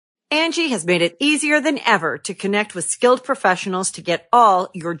Angie has made it easier than ever to connect with skilled professionals to get all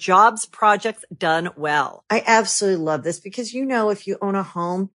your jobs projects done well. I absolutely love this because, if you own a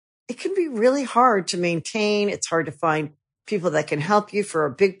home, it can be really hard to maintain. It's hard to find people that can help you for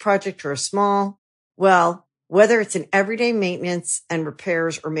a big project or a small. Well, whether it's in everyday maintenance and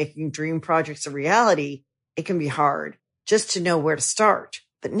repairs or making dream projects a reality, it can be hard just to know where to start.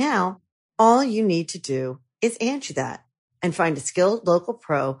 But now all you need to do is Angie that and find a skilled local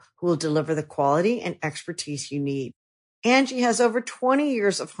pro who will deliver the quality and expertise you need. Angie has over 20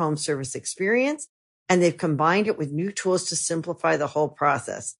 years of home service experience, and they've combined it with new tools to simplify the whole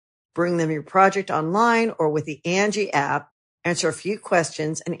process. Bring them your project online or with the Angie app, answer a few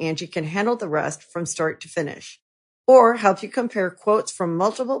questions, and Angie can handle the rest from start to finish. Or help you compare quotes from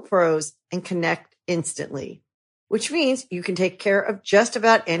multiple pros and connect instantly, which means you can take care of just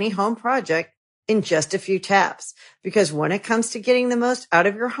about any home project in just a few taps. Because when it comes to getting the most out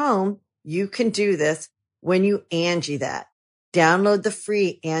of your home, you can do this when you Angie that. Download the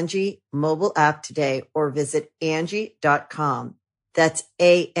free Angie mobile app today or visit Angie.com. That's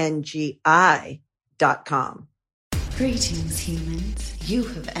ANGI.com. Greetings, humans. You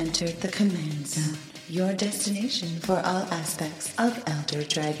have entered the Command Zone, your destination for all aspects of Elder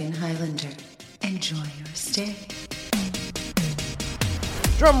Dragon Highlander. Enjoy your stay.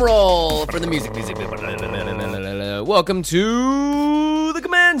 Drum roll for the music. Welcome to the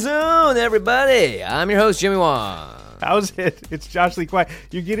Command Zone, everybody. I'm your host, Jimmy Wong. How's it? It's Josh Lee Kwai.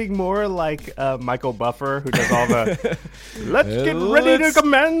 You're getting more like Michael Buffer, who does all the let's get ready to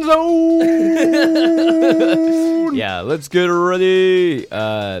Command Zone. Yeah, let's get ready.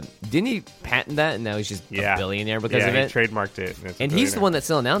 Didn't he patent that, and now he's just a billionaire because of it? Yeah, he trademarked it. And he's the one that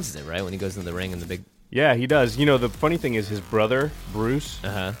still announces it, right? When he goes into the ring and the big... Yeah, he does. The funny thing is his brother, Bruce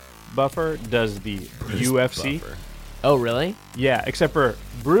Buffer, does the UFC. Buffer. Oh, really? Yeah, except for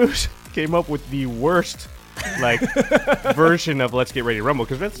Bruce came up with the worst version of Let's Get Ready to Rumble,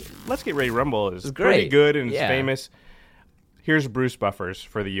 because Let's Get Ready to Rumble is pretty good and it's famous. Here's Bruce Buffer's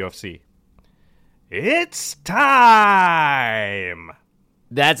for the UFC. It's time.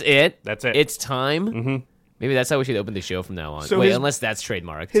 That's it? That's it. It's time? Mm-hmm. Maybe that's how we should open the show from now on. So unless that's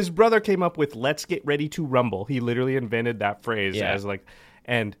trademarked. His brother came up with Let's Get Ready to Rumble. He literally invented that phrase as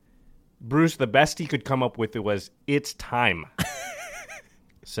and Bruce, the best he could come up with was, it's time.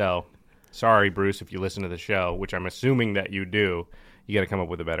 So, sorry, Bruce, if you listen to the show, which I'm assuming that you do, you got to come up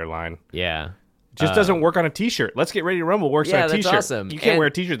with a better line. Yeah. Just doesn't work on a t-shirt. Let's Get Ready to Rumble works on a t-shirt. That's awesome. You can't wear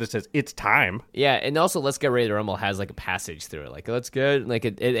a t-shirt that says, it's time. Yeah, and also Let's Get Ready to Rumble has like a passage through it. Like, let's go. Like,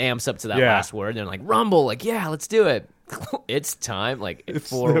 it amps up to that last word. And like, Rumble. Like, yeah, let's do it. It's time. Like, it's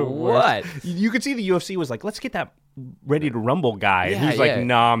for what? You could see the UFC was like, let's get that Ready to Rumble guy. And he's like,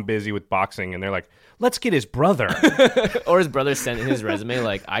 nah, I'm busy with boxing. And they're like, let's get his brother. Or his brother sent in his resume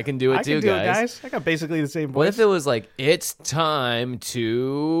like, I can do it too, guys. I got basically the same voice. What if it was like, it's time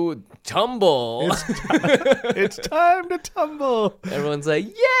to tumble? It's time to tumble. Everyone's like,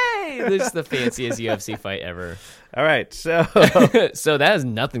 yay! This is the fanciest UFC fight ever. All right, so... So that has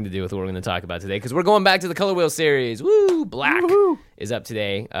nothing to do with what we're going to talk about today, because we're going back to the Color Wheel series. Woo! Black is up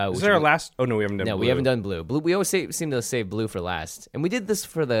today. Is there a last... Oh, no, we haven't done blue. No, we haven't done blue. We always seem to save blue for last. And we did this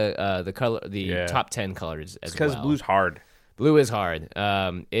for the color, top 10 colors as well. Because blue's hard. Blue is hard.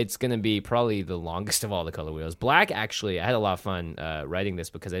 It's going to be probably the longest of all the color wheels. Black, actually, I had a lot of fun writing this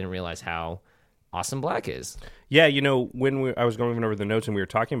because I didn't realize how awesome black is. Yeah, when I was going over the notes and we were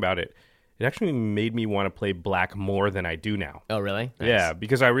talking about it, it actually made me want to play black more than I do now. Oh, really? Nice. Yeah,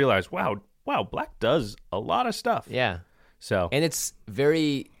 because I realized, wow, black does a lot of stuff. Yeah. So, and it's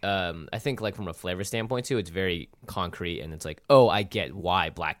very, I think, like from a flavor standpoint too, it's very concrete, and it's like, oh, I get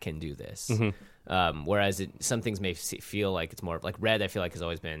why black can do this. Mm-hmm. Whereas some things may feel like it's more like red. I feel like has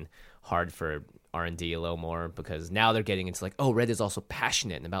always been hard for R&D a little more, because now they're getting into like, oh, red is also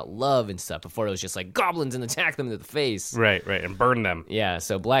passionate and about love and stuff. Before it was just like goblins and attack them to the face. Right, and burn them. Yeah,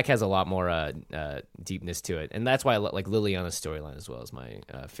 so black has a lot more deepness to it, and that's why I like Liliana's storyline as well as my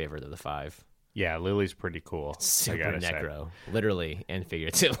favorite of the 5. Yeah, Lily's pretty cool. Super necro, literally and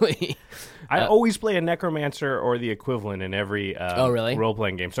figuratively. I always play a necromancer or the equivalent in every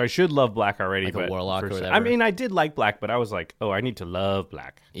role-playing game, so I should love black already. Like a warlock or whatever. I mean, I did like black, but I was like, oh, I need to love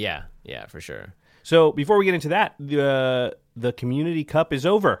black. Yeah, for sure. So before we get into that, the Community Cup is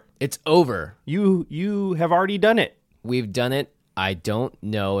over. It's over. You have already done it. We've done it. I don't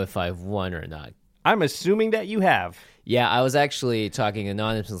know if I've won or not. I'm assuming that you have. Yeah, I was actually talking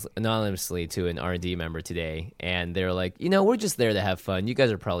anonymously to an R&D member today, and they were like, we're just there to have fun. You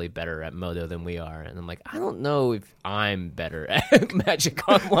guys are probably better at Moto than we are. And I'm like, I don't know if I'm better at Magic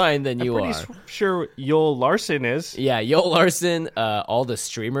Online than you are. I'm pretty sure Yoel Larson is. Yeah, Yoel Larson, all the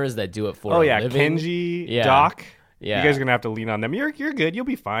streamers that do it for a living. Kenji, Doc. Yeah. You guys are gonna have to lean on them. You're good. You'll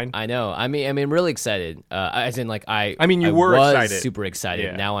be fine. I know. I mean, really excited. As in, like, I were excited. Super excited.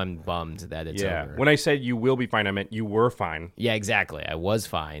 Yeah. Now I'm bummed that it's over. When I said you will be fine, I meant you were fine. Yeah, exactly. I was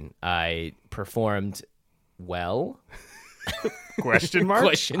fine. I performed well. Question mark?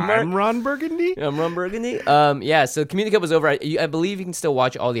 Question mark? I'm Ron Burgundy. Yeah, so Community Cup was over. I believe you can still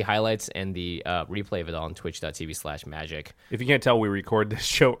watch all the highlights and the replay of it all on twitch.tv/magic. If you can't tell, we record this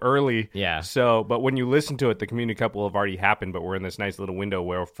show early. Yeah. But when you listen to it, the Community Cup will have already happened, but we're in this nice little window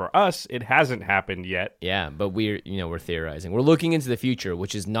where for us, it hasn't happened yet. Yeah, but we're theorizing. We're looking into the future,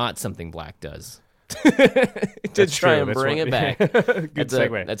 which is not something Black does. to try and bring it back. Good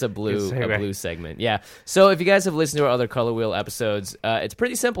segue. That's a blue segment. Yeah. So if you guys have listened to our other Color Wheel episodes, it's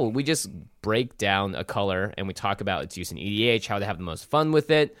pretty simple. We just break down a color and we talk about its use in EDH, how to have the most fun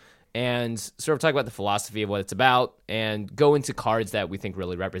with it, and sort of talk about the philosophy of what it's about, and go into cards that we think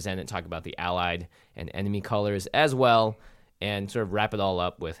really represent it, talk about the allied and enemy colors as well, and sort of wrap it all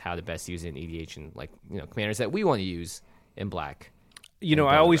up with how to best use it in EDH and commanders that we want to use in Black.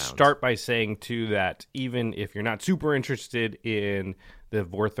 I always start by saying, too, that even if you're not super interested in the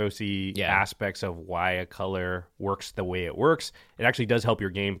Vorthosy aspects of why a color works the way it works, it actually does help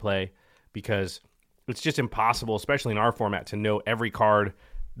your gameplay, because it's just impossible, especially in our format, to know every card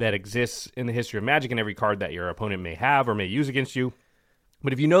that exists in the history of Magic and every card that your opponent may have or may use against you.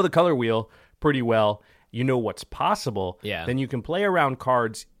 But if you know the color wheel pretty well, you know what's possible, then you can play around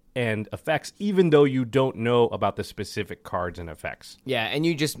cards and effects, even though you don't know about the specific cards and effects. Yeah, and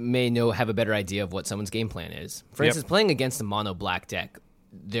you just may have a better idea of what someone's game plan is. For instance, playing against a mono black deck,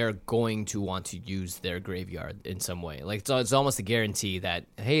 they're going to want to use their graveyard in some way. Like, it's almost a guarantee that,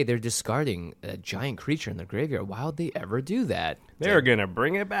 hey, they're discarding a giant creature in their graveyard. Why would they ever do that? They're going to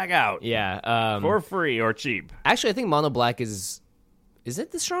bring it back out. Yeah. For free or cheap. Actually, I think mono black is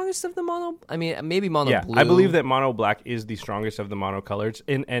it the strongest of the mono? I mean, maybe mono blue. I believe that mono black is the strongest of the mono colors.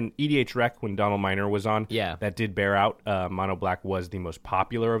 And EDH Rec, when Donald Miner was on, that did bear out. Mono black was the most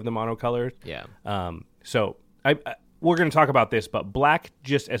popular of the mono colors. Yeah. So we're going to talk about this, but black,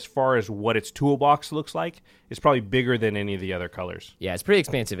 just as far as what its toolbox looks like, is probably bigger than any of the other colors. Yeah, it's pretty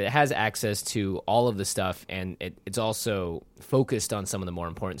expansive. It has access to all of the stuff, and it's also focused on some of the more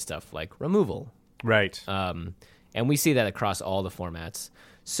important stuff, like removal. Right. And we see that across all the formats.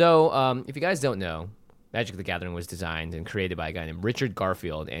 So if you guys don't know, Magic the Gathering was designed and created by a guy named Richard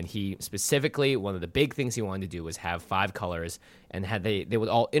Garfield, and he specifically, one of the big things he wanted to do was have 5 colors, and they would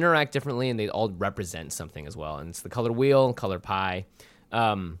all interact differently, and they'd all represent something as well. And it's the color wheel, color pie.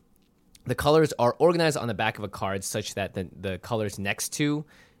 The colors are organized on the back of a card such that the colors next to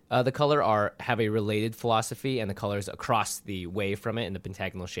the color have a related philosophy, and the colors across the way from it in the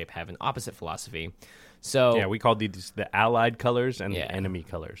pentagonal shape have an opposite philosophy. So we called these the allied colors and the enemy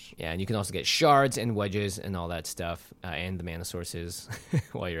colors. Yeah, and you can also get shards and wedges and all that stuff, and the mana sources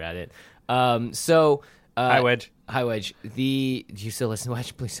while you're at it. Hi, Wedge. Hi, Wedge. Do you still listen to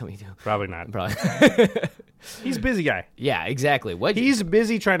Wedge? Please tell me you do. Probably not. Probably. He's a busy guy. Yeah, exactly. Wedge. He's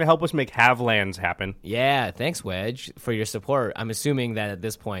busy trying to help us make Have-lands happen. Yeah, thanks, Wedge, for your support. I'm assuming that at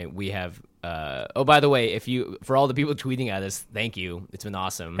this point we have... by the way, for all the people tweeting at us, thank you. It's been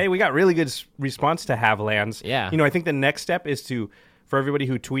awesome. Hey, we got really good response to Have-lands. Yeah. I think the next step is for everybody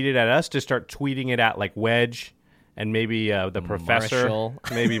who tweeted at us to start tweeting it at like Wedge and maybe the professor, Marshall.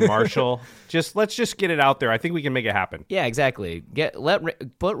 Maybe Marshall. Let's just get it out there. I think we can make it happen. Yeah, exactly.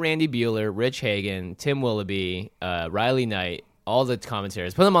 Put Randy Bueller, Rich Hagan, Tim Willoughby, Riley Knight, all the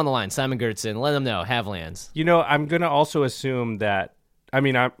commentators. Put them on the line. Simon Gertzen. Let them know. Have-lands. I'm going to also assume that. Let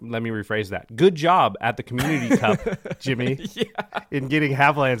me rephrase that. Good job at the Community Cup, Jimmy, in getting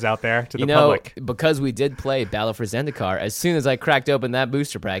Have-lands out there to the public. Because we did play Battle for Zendikar, as soon as I cracked open that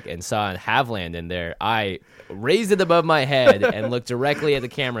booster pack and saw a Have-land in there, I raised it above my head and looked directly at the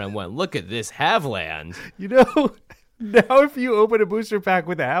camera and went, look at this Have-land. Now if you open a booster pack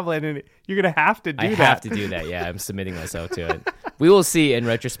with a Have-land in it, you're going to have to do that. I have to do that, yeah. I'm submitting myself to it. We will see in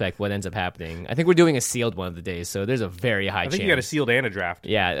retrospect what ends up happening. I think we're doing a sealed one of the days, so there's a very high chance. I think you got a sealed and a draft.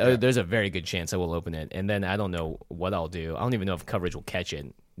 Yeah, there's a very good chance I will open it. And then I don't know what I'll do. I don't even know if coverage will catch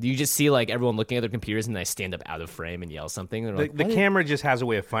it. Do you just see like everyone looking at their computers and I stand up out of frame and yell something? The camera just has a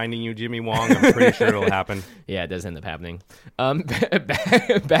way of finding you, Jimmy Wong. I'm pretty sure it'll happen. Yeah, it does end up happening.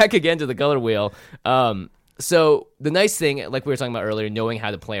 Back again to the color wheel. So the nice thing, like we were talking about earlier, knowing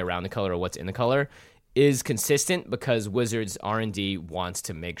how to play around the color or what's in the color is consistent because Wizards R&D wants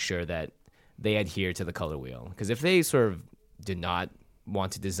to make sure that they adhere to the color wheel. Because if they sort of did not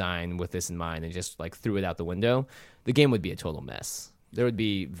want to design with this in mind and just like threw it out the window, the game would be a total mess. There would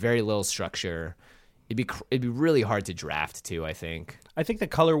be very little structure. It'd be really hard to draft too, I think. I think the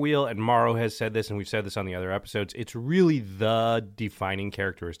color wheel, and Mauro has said this, and we've said this on the other episodes, it's really the defining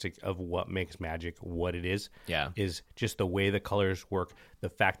characteristic of what makes Magic what it is. Yeah. Is just the way the colors work, the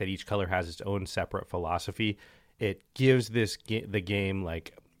fact that each color has its own separate philosophy. It gives the game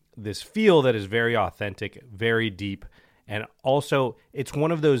like this feel that is very authentic, very deep, and also it's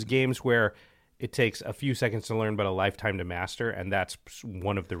one of those games where it takes a few seconds to learn, but a lifetime to master, and that's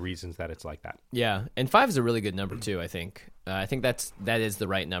one of the reasons that it's like that. Yeah, and 5 is a really good number too. I think that is the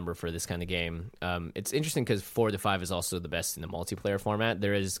right number for this kind of game. It's interesting because 4 to 5 is also the best in the multiplayer format.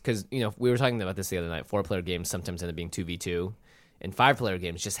 There is because we were talking about this the other night. 4-player games sometimes end up being 2v2, and 5-player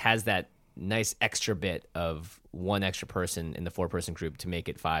games just has that nice extra bit of one extra person in the 4-person group to make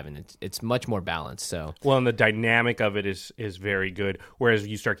it 5, and it's much more balanced. So and the dynamic of it is very good. Whereas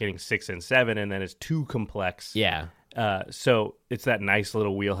you start getting 6 and 7, and then it's too complex. Yeah. So it's that nice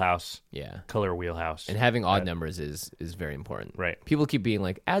little wheelhouse. Yeah. Color wheelhouse. And having odd numbers is very important. Right. People keep being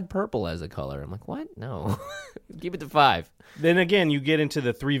like, add purple as a color. I'm like, what? No. Keep it to 5. Then again, you get into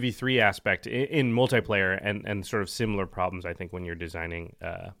the 3v3 aspect in multiplayer and sort of similar problems, I think, when you're designing.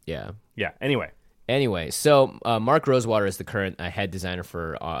 Yeah. Yeah. Anyway, so Mark Rosewater is the current head designer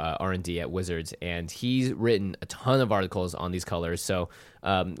for R&D at Wizards, and he's written a ton of articles on these colors. So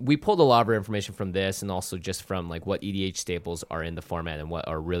we pulled a lot of information from this, and also just from like what EDH staples are in the format and what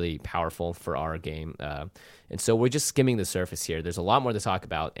are really powerful for our game. And so we're just skimming the surface here. There's a lot more to talk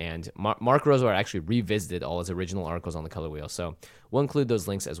about, and Mark Rosewater actually revisited all his original articles on the color wheel. So we'll include those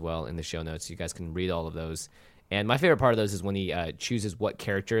links as well in the show notes. You guys can read all of those. And my favorite part of those is when he chooses what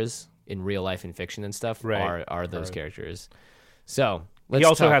characters in real life and fiction and stuff are those characters. So he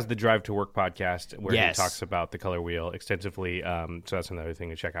also has the Drive to Work podcast where he talks about the color wheel extensively. So that's another thing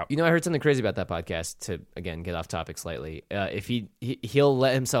to check out. I heard something crazy about that podcast. To again get off topic slightly, if he'll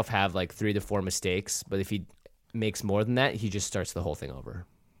let himself have like 3 to 4 mistakes, but if he makes more than that, he just starts the whole thing over.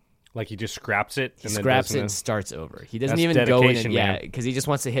 Like he just scraps it. And starts over. He doesn't even go in and because he just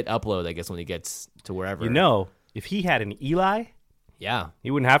wants to hit upload. I guess when he gets to wherever. If he had an Eli. Yeah. He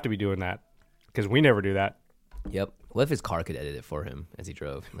wouldn't have to be doing that because we never do that. Yep. What if his car could edit it for him as he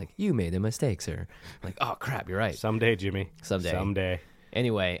drove? Like, you made a mistake, sir. Like, oh, crap, you're right. Someday, Jimmy. Someday.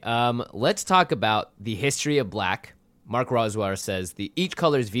 Anyway, let's talk about the history of black. Mark Rosewater says, each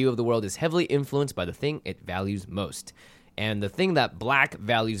color's view of the world is heavily influenced by the thing it values most. And the thing that black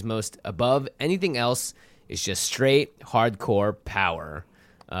values most above anything else is just straight, hardcore power.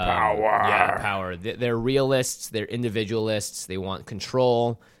 Power. Yeah, power. They're realists. They're individualists. They want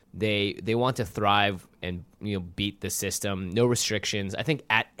control. They want to thrive and beat the system. No restrictions. I think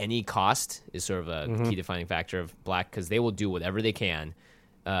at any cost is sort of a key defining factor of black because they will do whatever they can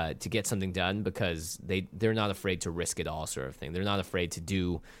to get something done because they're not afraid to risk it all, sort of thing. They're not afraid to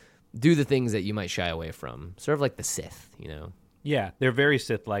do the things that you might shy away from. Sort of like the Sith, Yeah, they're very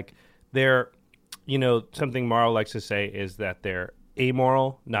Sith-like. They're, something Mauro likes to say is that they're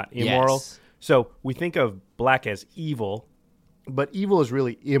amoral, not immoral. Yes. So we think of black as evil, but evil is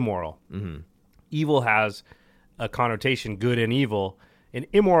really immoral. Mm-hmm. Evil has a connotation, good and evil. An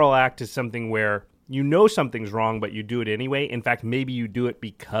immoral act is something where something's wrong, but you do it anyway. In fact, maybe you do it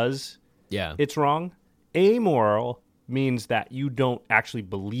because it's wrong. Amoral means that you don't actually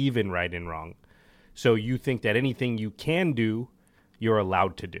believe in right and wrong. So you think that anything you can do, you're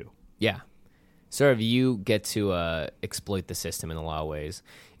allowed to do. Yeah. Sort of you get to exploit the system in a lot of ways.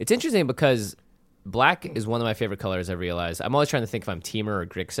 It's interesting because black is one of my favorite colors, I realize. I'm always trying to think if I'm Temur or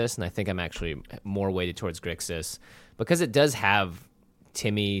Grixis, and I think I'm actually more weighted towards Grixis because it does have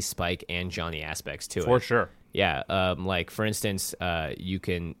Timmy, Spike, and Johnny aspects to it. For sure. Yeah. Like, for instance, you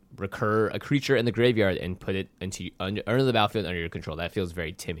can recur a creature in the graveyard and put it under the battlefield under your control. That feels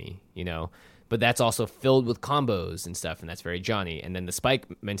very Timmy, But that's also filled with combos and stuff, and that's very Johnny. And then the Spike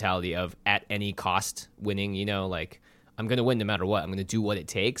mentality of at any cost winning, like I'm going to win no matter what. I'm going to do what it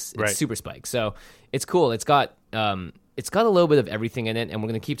takes. It's super Spike. So it's cool. It's got a little bit of everything in it, and we're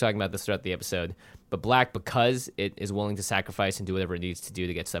going to keep talking about this throughout the episode. But black, because it is willing to sacrifice and do whatever it needs to do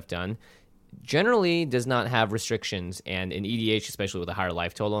to get stuff done, generally does not have restrictions. And in EDH, especially with a higher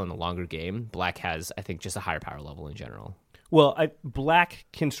life total and a longer game, black has, I think, just a higher power level in general. Well, black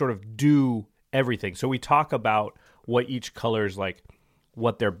can sort of do everything. So we talk about what each color's like,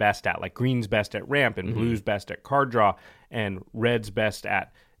 what they're best at. Like green's best at ramp, and blue's best at card draw, and red's best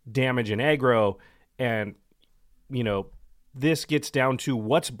at damage and aggro. And this gets down to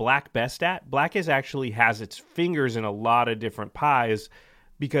what's Black best at. Black has its fingers in a lot of different pies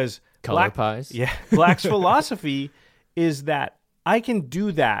because color pies. Yeah, Black's philosophy is that I can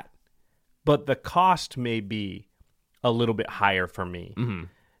do that, but the cost may be a little bit higher for me. Mm-hmm.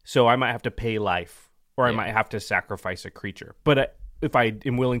 So I might have to pay life, or I might have to sacrifice a creature. But if I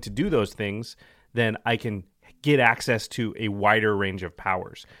am willing to do those things, then I can get access to a wider range of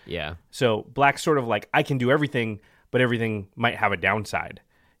powers. Yeah. So Black's sort of like, I can do everything, but everything might have a downside.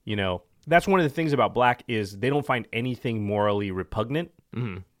 That's one of the things about Black is they don't find anything morally repugnant.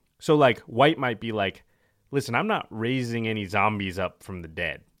 Mm-hmm. So like White might be like, listen, I'm not raising any zombies up from the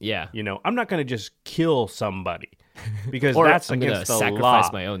dead. Yeah. I'm not going to just kill somebody because or that's I'm against the sacrifice law.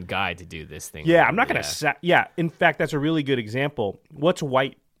 My own guy to do this thing. Yeah, I'm not going to. In fact, that's a really good example. What's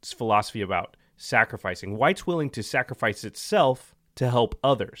White's philosophy about sacrificing? White's willing to sacrifice itself to help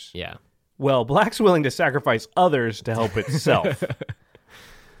others. Yeah. Well, Black's willing to sacrifice others to help itself.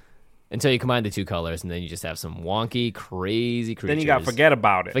 Until you combine the two colors, and then you just have some wonky, crazy creatures. Then you got to forget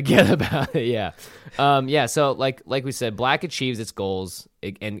about it. Forget about it, yeah. So like we said, Black achieves its goals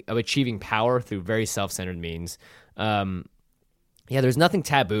and of achieving power through very self-centered means. There's nothing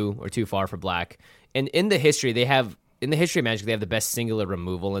taboo or too far for Black. And in the history of Magic, they have the best singular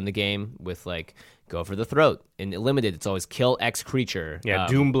removal in the game with like go for the throat. In Limited, it's always kill X creature. Yeah,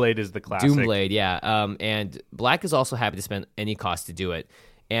 Doomblade is the classic. Doomblade, yeah. And Black is also happy to spend any cost to do it.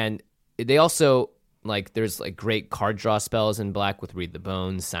 And they also there's like great card draw spells in Black with Read the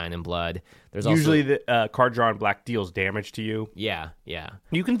Bones, Sign in Blood. There's usually the card draw in Black deals damage to you. Yeah.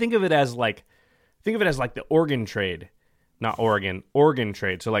 You can think of it as like the organ trade. Not organ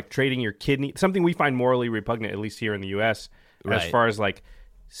trade. So like trading your kidney, something we find morally repugnant, at least here in the U.S., as far as like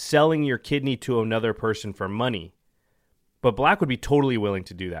selling your kidney to another person for money. But Black would be totally willing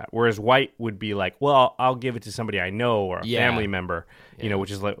to do that, whereas White would be like, well, I'll give it to somebody I know or a family member,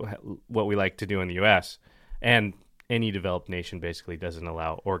 which is what we like to do in the U.S. And any developed nation basically doesn't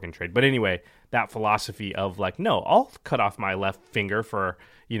allow organ trade. But anyway, that philosophy of like, no, I'll cut off my left finger for,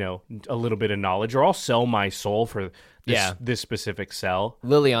 a little bit of knowledge, or I'll sell my soul for this specific cell.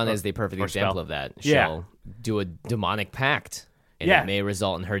 Liliana is the perfect example of that. She'll do a demonic pact. And it may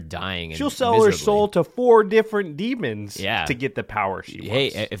result in her dying. She'll sell her soul to 4 different demons to get the power she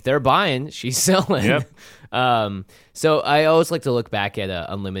wants. Hey, if they're buying, she's selling. Yep. So I always like to look back at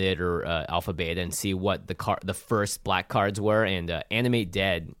Unlimited or Alpha Beta and see what the first Black cards were. And Animate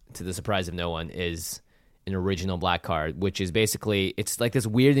Dead, to the surprise of no one, is an original Black card, which is basically, it's like this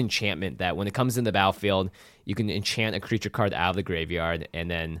weird enchantment that when it comes in the battlefield, you can enchant a creature card out of the graveyard, and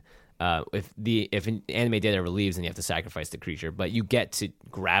then if an Animate Dead ever leaves, then you have to sacrifice the creature. But you get to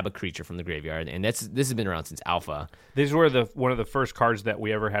grab a creature from the graveyard, and this has been around since Alpha. These were one of the first cards that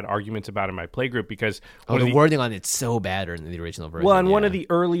we ever had arguments about in my playgroup because the wording on it's so bad in the original version. Well, and one of the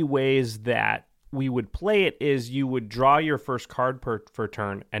early ways that we would play it is you would draw your first card per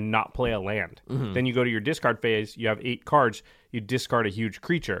turn and not play a land. Mm-hmm. Then you go to your discard phase. You have 8 cards. You discard a huge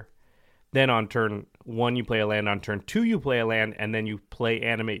creature. Then on turn 1, you play a land. On turn 2, you play a land, and then you play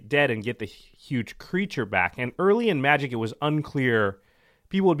Animate Dead and get the huge creature back. And early in Magic, it was unclear.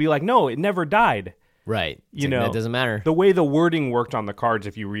 People would be like, no, it never died. Right. That doesn't matter. The way the wording worked on the cards,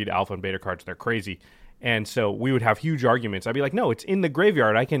 if you read Alpha and Beta cards, they're crazy. And so we would have huge arguments. I'd be like, no, it's in the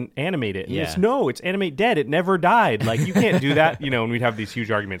graveyard. I can animate it. And it's Animate Dead. It never died. Like, you can't do that. And we'd have these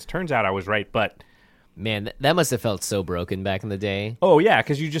huge arguments. Turns out I was right, but... Man, that must have felt so broken back in the day. Oh, yeah,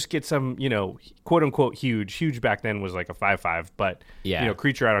 because you just get some, quote-unquote huge. Huge back then was like a 5/5, but,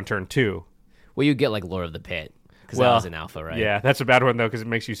 creature out on turn 2. Well, you get like Lore of the Pit, because that was an Alpha, right? Yeah, that's a bad one, though, because it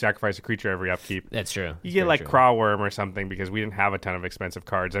makes you sacrifice a creature every upkeep. That's true. You get like Crawworm or something, because we didn't have a ton of expensive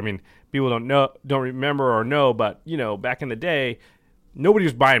cards. I mean, people don't remember or know, but, back in the day, nobody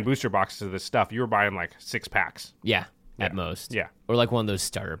was buying booster boxes of this stuff. You were buying like 6 packs. Yeah. At most. Yeah. Or like one of those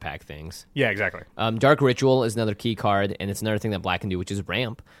starter pack things. Yeah, exactly. Dark Ritual is another key card, and it's another thing that Black can do, which is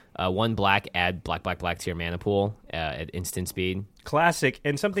ramp. 1 black, add black to your mana pool at instant speed. Classic,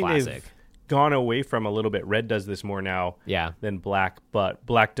 and something they've gone away from a little bit. Red does this more now than Black, but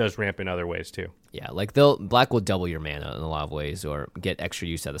Black does ramp in other ways too. Yeah, like Black will double your mana in a lot of ways, or get extra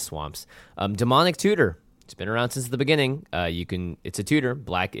use out of swamps. Demonic Tutor. It's been around since the beginning. It's a tutor.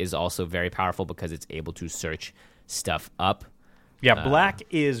 Black is also very powerful because it's able to search stuff up. Yeah, Black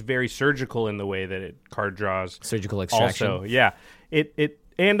is very surgical in the way that it card draws. Surgical extraction. Also, yeah. It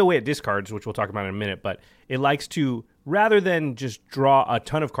and the way it discards, which we'll talk about in a minute, but it likes to, rather than just draw a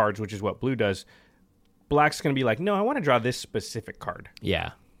ton of cards, which is what Blue does, Black's going to be like, no, I want to draw this specific card.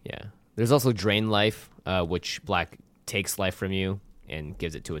 Yeah. There's also Drain Life, which Black takes life from you and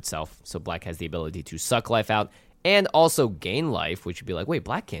gives it to itself. So Black has the ability to suck life out and also gain life, which would be like, wait,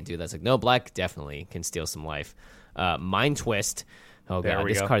 black can't do that. It's like, no, black definitely can steal some life. Mind Twist. Oh, God,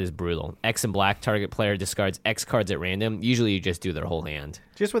 this card is brutal. X and black, target player discards X cards at random. Usually you just do their whole hand.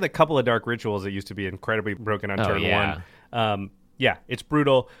 Just with a couple of Dark Rituals that used to be incredibly broken on turn one. Yeah, it's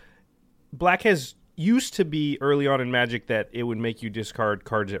brutal. Black used to be early on in Magic that it would make you discard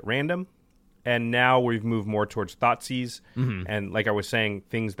cards at random. And now we've moved more towards Thoughtseize. And like I was saying,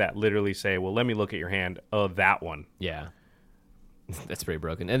 things that literally say, well, let me look at your hand. Oh, that one. Yeah. That's pretty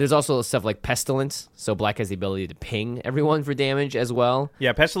broken. And there's also stuff like Pestilence. So black has the ability to ping everyone for damage as well.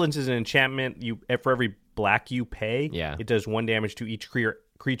 Yeah, Pestilence is an enchantment. For every black you pay, it does 1 damage to each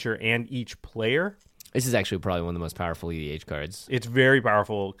creature and each player. This is actually probably one of the most powerful EDH cards. It's very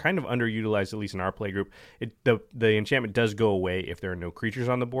powerful, kind of underutilized, at least in our play group. The enchantment does go away if there are no creatures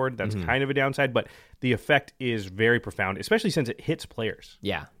on the board. That's kind of a downside, but the effect is very profound, especially since it hits players.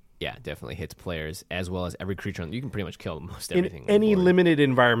 Yeah, definitely hits players, as well as every creature. You can pretty much kill most everything. In any limited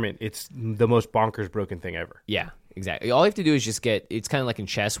environment, it's the most bonkers broken thing ever. Yeah, exactly. All you have to do is just it's kind of like in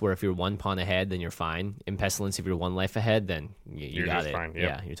chess, where if you're 1 pawn ahead, then you're fine. In Pestilence, if you're 1 life ahead, then you got it. Fine,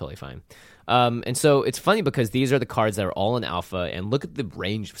 yeah, you're totally fine. And so it's funny because these are the cards that are all in alpha, and look at the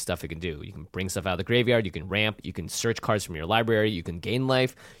range of stuff it can do. You can bring stuff out of the graveyard, you can ramp, you can search cards from your library, you can gain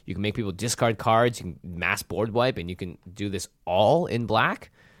life, you can make people discard cards, you can mass board wipe, and you can do this all in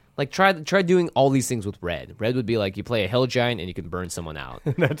black. Like, try doing all these things with red. Red would be like you play a Hill Giant and you can burn someone out.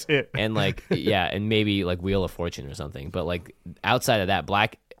 That's it. And like, and maybe like Wheel of Fortune or something. But like outside of that,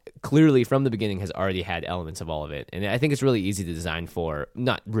 black clearly from the beginning has already had elements of all of it. And I think it's really easy to design for.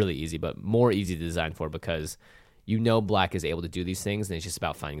 Not really easy, but more easy to design for because black is able to do these things, and it's just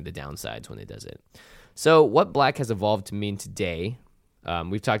about finding the downsides when it does it. So what black has evolved to mean today,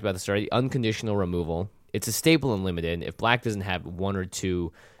 we've talked about this already, unconditional removal. It's a staple in Limited. If black doesn't have 1 or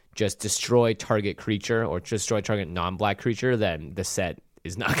 2 just destroy target creature or destroy target non-black creature, then the set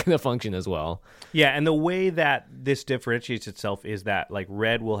is not going to function as well. Yeah, and the way that this differentiates itself is that like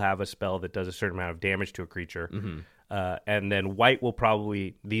red will have a spell that does a certain amount of damage to a creature, and then white will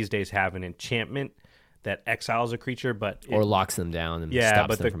probably these days have an enchantment that exiles a creature, or locks them down and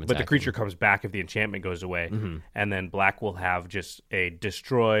stops them from attacking. But the creature comes back if the enchantment goes away, and then black will have just a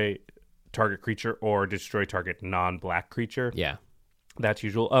destroy target creature or destroy target non-black creature. Yeah. That's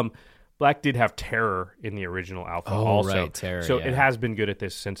usual. Black did have Terror in the original alpha also. Right, Terror, so it has been good at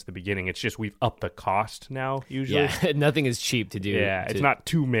this since the beginning. It's just we've upped the cost now, usually. Yeah, nothing is cheap to do. Yeah, it's not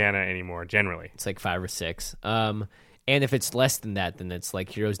 2 mana anymore, generally. It's like 5 or 6. And if it's less than that, then it's like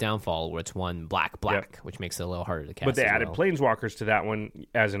Hero's Downfall, where it's 1 black, which makes it a little harder to cast. But they added Planeswalkers to that one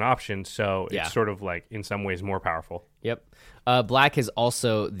as an option, so it's sort of like, in some ways, more powerful. Yep. Black is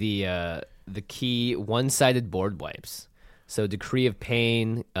also the key one-sided board wipes. So Decree of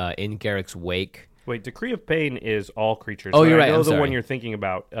Pain in Garruk's Wake. Wait, Decree of Pain is all creatures. Oh, you're right. I know I'm the sorry. one you're thinking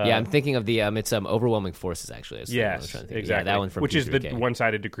about. Yeah, I'm thinking of the it's Overwhelming Forces, actually. Yes, exactly. Yeah, that one from Which P3K. is the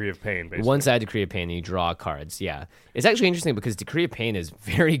one-sided Decree of Pain, basically. One-sided Decree of Pain, and you draw cards, yeah. It's actually interesting because Decree of Pain is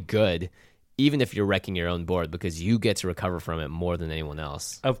very good, even if you're wrecking your own board, because you get to recover from it more than anyone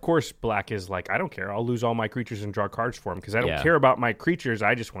else. Of course, black is like, I don't care. I'll lose all my creatures and draw cards for them because I don't care about my creatures.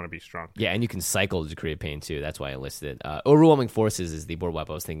 I just want to be strong. Yeah, and you can cycle Decree of Pain, too. That's why I listed it. Overwhelming Forces is the board wipe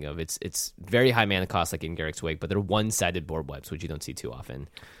I was thinking of. It's very high mana cost, like in Garruk's Wake, but they're one-sided board wipes, which you don't see too often.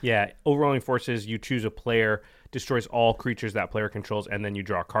 Yeah, Overwhelming Forces, you choose a player, destroys all creatures that player controls, and then you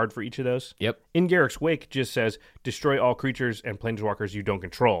draw a card for each of those. Yep. In Garruk's Wake, just says, destroy all creatures and planeswalkers you don't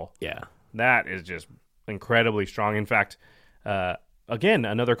control. Yeah. That is just incredibly strong. In fact, again,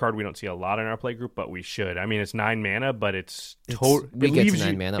 another card we don't see a lot in our play group, but we should. I mean, it's 9 mana, but we get to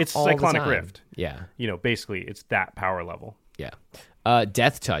 9 mana. It's all Cyclonic the time. Rift. Yeah. Basically, it's that power level. Yeah.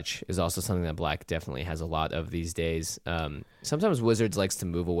 Death Touch is also something that black definitely has a lot of these days. Sometimes Wizards likes to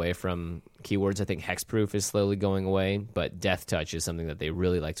move away from keywords. I think Hexproof is slowly going away, but Death Touch is something that they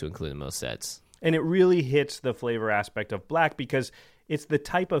really like to include in most sets. And it really hits the flavor aspect of black because it's the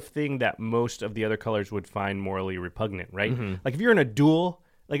type of thing that most of the other colors would find morally repugnant, right? Mm-hmm. Like if you're in a duel,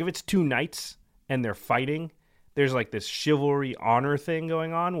 like if it's 2 knights and they're fighting, there's like this chivalry honor thing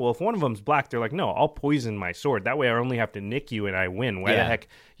going on. Well, if one of them's black, they're like, no, I'll poison my sword. That way I only have to nick you and I win. Why the heck,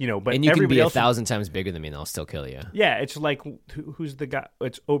 but and you can be 1,000 times bigger than me and I'll still kill you. Yeah, it's like, who's the guy?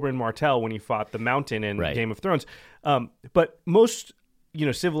 It's Oberyn Martell when he fought the Mountain in Game of Thrones. But most...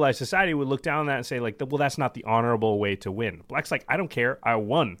 civilized society would look down on that and say, like, well, that's not the honorable way to win. Black's like, I don't care. I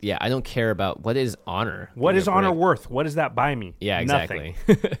won. Yeah, I don't care about what is honor. What is honor worth? What does that buy me? Yeah, exactly.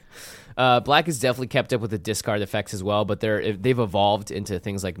 Black has definitely kept up with the discard effects as well, but they've evolved into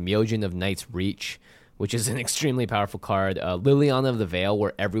things like Myojin of Night's Reach, which is an extremely powerful card. Liliana of the Veil,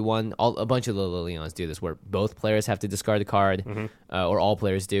 where a bunch of the Lilianas do this, where both players have to discard a card, or all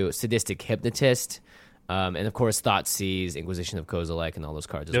players do. Sadistic Hypnotist, and of course Thoughtseize, Inquisition of Kozilek, and all those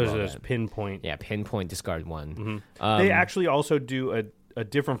cards as well. Those pinpoint. Yeah, pinpoint, discard one. They actually also do a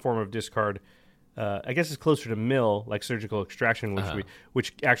different form of discard. I guess it's closer to mill, like Surgical Extraction,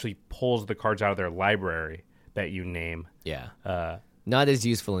 which actually pulls the cards out of their library that you name. Yeah. Not as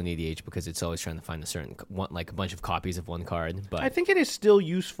useful in EDH because it's always trying to find a bunch of copies of one card. But I think it is still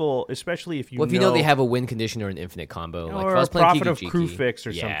useful, especially if you if you know they have a win condition or an infinite combo. Or a Prophet of Kruphix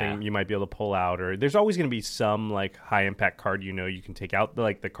or something you might be able to pull out. Or there's always going to be some like high-impact card you can take out,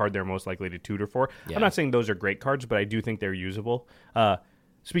 like the card they're most likely to tutor for. Yeah. I'm not saying those are great cards, but I do think they're usable.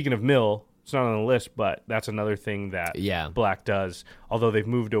 Speaking of mill, it's not on the list, but that's another thing that Black does, although they've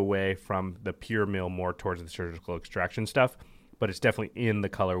moved away from the pure mill more towards the Surgical Extraction stuff. But it's definitely in the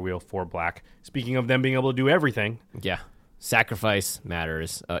color wheel for Black. Speaking of them being able to do everything. Yeah. Sacrifice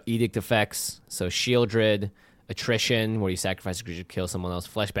matters. Edict effects. So Shieldred, Attrition, where you sacrifice a creature to kill someone else.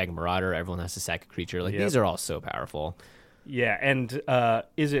 Fleshbag Marauder, everyone has to sack a creature. These are all so powerful. Yeah, and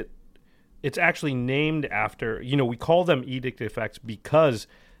it's actually named after, we call them Edict effects because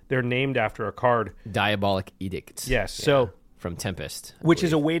they're named after a card. Diabolic Edict. Yes, so... From Tempest. Which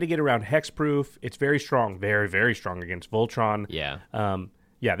is a way to get around hexproof. It's very strong, very, very strong against Voltron. Yeah.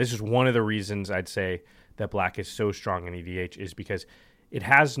 This is one of the reasons I'd say that Black is so strong in EDH is because it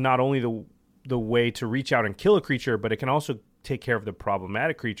has not only the way to reach out and kill a creature, but it can also take care of the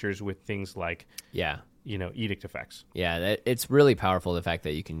problematic creatures with things like, Edict effects. Yeah, it's really powerful, the fact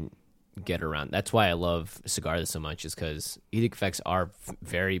that you can get around. That's why I love Sigarda so much, is because Edict effects are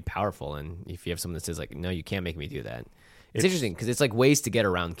very powerful, and if you have someone that says, like, no, you can't make me do that. It's interesting because it's like ways to get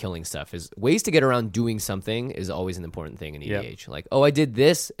around killing stuff. Ways to get around doing something is always an important thing in EDH. Yep. Like, I did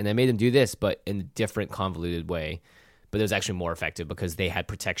this and I made them do this, but in a different convoluted way. But it was actually more effective because they had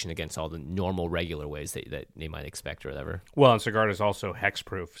protection against all the normal, regular ways that they might expect or whatever. Well, and Sigarda is also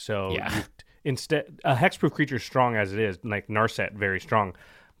hexproof. So instead, a hexproof creature is strong as it is, like Narset, very strong.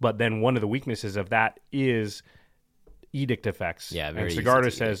 But then one of the weaknesses of that is Edict effects. Yeah, very and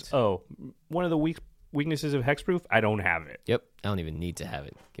Sigarda says, one of the weaknesses of hexproof, I don't have it. Yep, I don't even need to have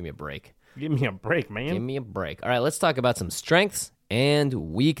it. Give me a break. Give me a break, man. Give me a break. All right, let's talk about some strengths and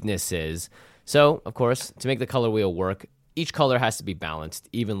weaknesses. So, of course, to make the color wheel work, each color has to be balanced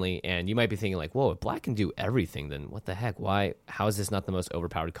evenly, and you might be thinking like, whoa, if Black can do everything, then what the heck? How is this not the most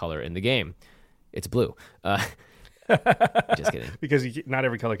overpowered color in the game? It's blue. Just kidding. Because not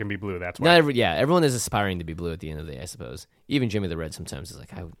every color can be blue. That's why. Everyone is aspiring to be blue at the end of the day, I suppose. Even Jimmy the Red sometimes is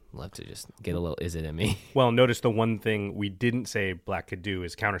like, I would love to just get a little is it in me. Well, notice the one thing we didn't say Black could do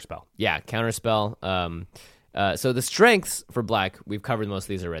is counterspell. Yeah, counterspell. So the strengths for Black, we've covered most of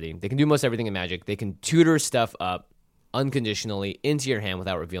these already. They can do most everything in Magic. They can tutor stuff up unconditionally into your hand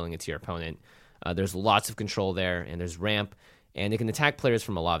without revealing it to your opponent. There's lots of control there, and there's ramp. And it can attack players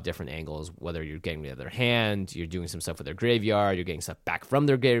from a lot of different angles, whether you're getting rid of their hand, you're doing some stuff with their graveyard, you're getting stuff back from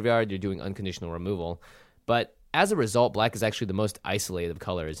their graveyard, you're doing unconditional removal. But as a result, Black is actually the most isolated of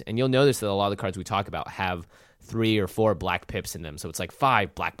colors. And you'll notice that a lot of the cards we talk about have 3 or 4 black pips in them. So it's like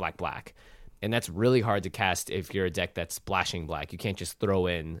 5 black, black, black. And that's really hard to cast if you're a deck that's splashing black. You can't just throw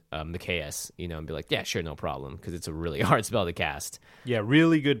in Mikaeus, and be like, yeah, sure, no problem, because it's a really hard spell to cast. Yeah,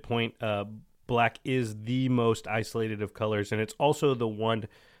 really good point. Black is the most isolated of colors, and it's also the one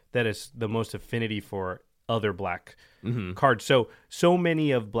that is the most affinity for other Black cards. So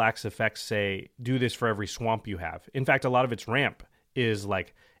many of Black's effects say, do this for every swamp you have. In fact, a lot of its ramp is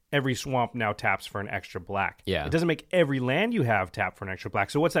like, every swamp now taps for an extra Black. Yeah. It doesn't make every land you have tap for an extra Black.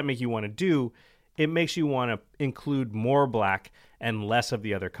 So what's that make you want to do? It makes you want to include more Black and less of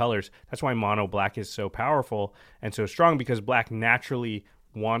the other colors. That's why mono Black is so powerful and so strong, because Black naturally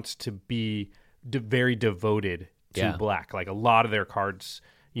wants to be very devoted to Black. Like a lot of their cards,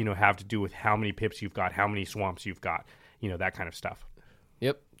 have to do with how many pips you've got, how many swamps you've got, that kind of stuff.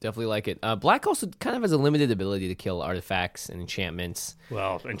 Yep, definitely like it. Black also kind of has a limited ability to kill artifacts and enchantments.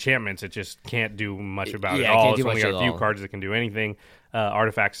 Well, enchantments, it just can't do much about it at all. It's only got a few cards that can do anything.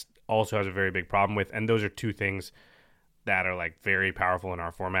 Artifacts also has a very big problem with, and those are two things that are like very powerful in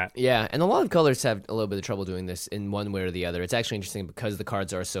our format. Yeah, and a lot of colors have a little bit of trouble doing this in one way or the other. It's actually interesting because the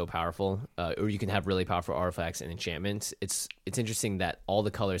cards are so powerful, or you can have really powerful artifacts and enchantments. It's interesting that all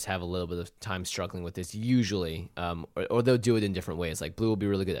the colors have a little bit of time struggling with this usually, or they'll do it in different ways. Like blue will be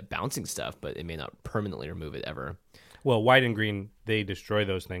really good at bouncing stuff, but it may not permanently remove it ever. Well, white and green, they destroy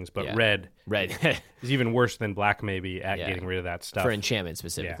those things, but red is even worse than black maybe at getting rid of that stuff. For enchantment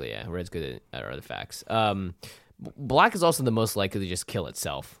specifically, yeah. Red's good at artifacts. Black is also the most likely to just kill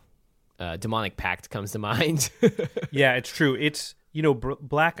itself. Demonic Pact comes to mind. Yeah, it's true. It's,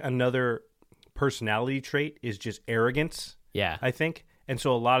 Black, another personality trait is just arrogance. Yeah. I think. And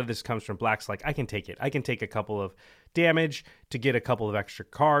so a lot of this comes from Black's like, I can take it. I can take a couple of damage to get a couple of extra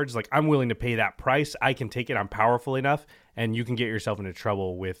cards. Like, I'm willing to pay that price. I can take it. I'm powerful enough. And you can get yourself into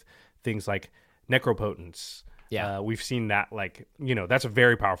trouble with things like Necropotence. Yeah. We've seen that, that's a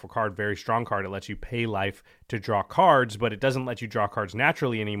very powerful card, very strong card. It lets you pay life to draw cards, but it doesn't let you draw cards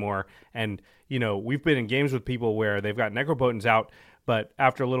naturally anymore. And, we've been in games with people where they've got Necropotence out, but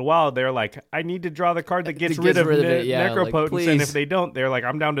after a little while, they're like, I need to draw the card that gets rid of it. Yeah, Necropotence. And if they don't, they're like,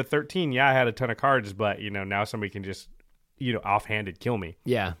 I'm down to 13. Yeah, I had a ton of cards, but, now somebody can just, offhanded kill me.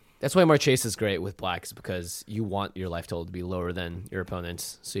 Yeah. That's why Marchesa is great with Blacks, because you want your life total to be lower than your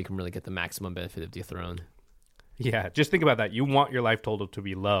opponent's, so you can really get the maximum benefit of Dethrone. Yeah, just think about that. You want your life total to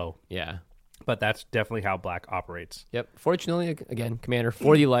be low. Yeah. But that's definitely how Black operates. Yep. Fortunately, again, Commander,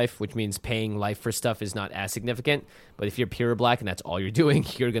 40 life, which means paying life for stuff is not as significant. But if you're pure Black and that's all you're doing,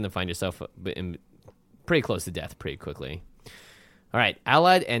 you're going to find yourself pretty close to death pretty quickly. All right,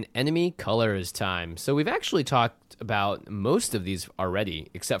 Allied and Enemy Colors time. So we've actually talked about most of these already,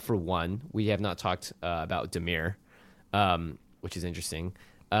 except for one. We have not talked about Dimir, which is interesting.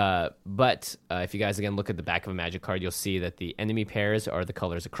 But if you guys, again, look at the back of a Magic card, you'll see that the enemy pairs are the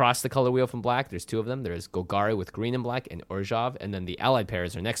colors across the color wheel from Black. There's two of them. There's Golgari with green and black and Orzhov, and then the allied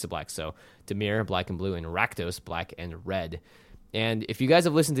pairs are next to Black. So Dimir, black and blue, and Rakdos, black and red. And if you guys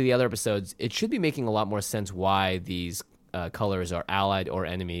have listened to the other episodes, it should be making a lot more sense why these colors are allied or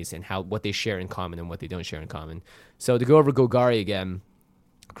enemies and what they share in common and what they don't share in common. So to go over Golgari again,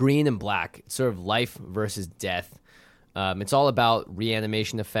 green and black, it's sort of life versus death. It's all about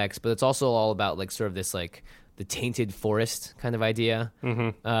reanimation effects, but it's also all about sort of this the tainted forest kind of idea.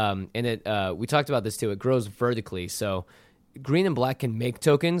 Mm-hmm. And we talked about this too. It grows vertically, so green and black can make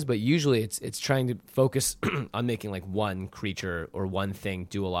tokens, but usually it's trying to focus on making one creature or one thing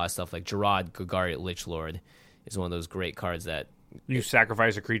do a lot of stuff. Like Jarad Golgari Lich Lord is one of those great cards that you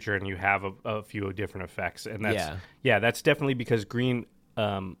sacrifice a creature and you have a few different effects, and that's definitely because green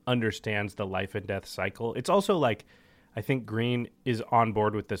understands the life and death cycle. It's also I think green is on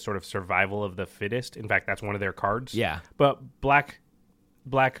board with the sort of survival of the fittest. In fact, that's one of their cards. Yeah. But black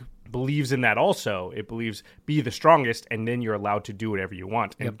believes in that also. It believes be the strongest, and then you're allowed to do whatever you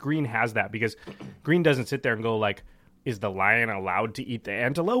want. And green has that because green doesn't sit there and go is the lion allowed to eat the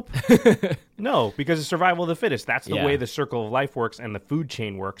antelope? No, because it's survival of the fittest. That's the way the circle of life works and the food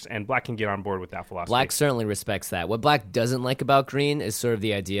chain works, and black can get on board with that philosophy. Black certainly respects that. What black doesn't like about green is sort of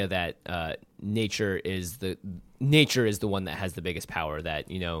the idea that nature is the one that has the biggest power, that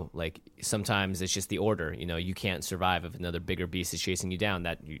sometimes it's just the order. You can't survive if another bigger beast is chasing you down.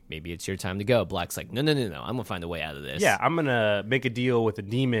 Maybe it's your time to go. Black's like, no, I'm gonna find a way out of this. Yeah, I'm gonna make a deal with a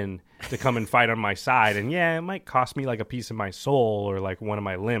demon to come and fight on my side, and it might cost me a piece of my soul or one of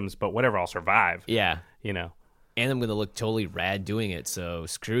my limbs, but whatever, I'll survive. Yeah, and I'm going to look totally rad doing it, so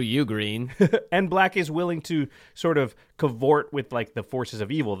screw you, green. And black is willing to sort of cavort with the forces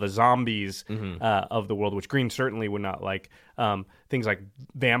of evil, the zombies of the world, which green certainly would not like. Things like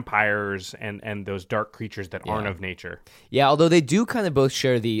vampires and those dark creatures that aren't of nature. Yeah, although they do kind of both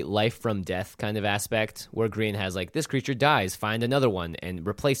share the life from death kind of aspect, where green has this creature dies, find another one and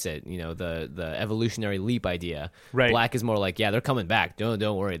replace it. The evolutionary leap idea. Right. Black is more they're coming back.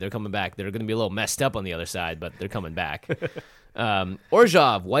 Don't worry, they're coming back. They're going to be a little messed up on the other side, but they're coming back.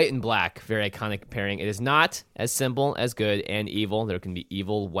 Orzhov, white and black, very iconic pairing. It is not as simple as good and evil. There can be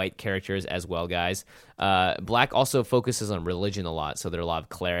evil white characters as well, guys. Black also focuses on religion a lot, so there are a lot of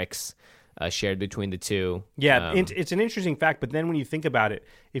clerics shared between the two. Yeah, it's an interesting fact, but then when you think about it,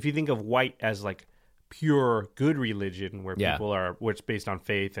 if you think of white as pure good religion, where people are, where it's based on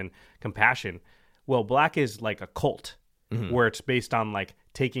faith and compassion, well, black is a cult, where it's based on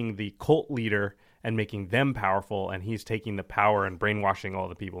taking the cult leader and making them powerful, and he's taking the power and brainwashing all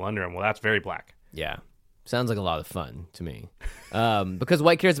the people under him. Well, that's very black. Yeah. Sounds like a lot of fun to me. Because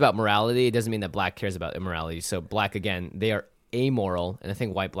white cares about morality, it doesn't mean that black cares about immorality. So black, again, they are amoral, and I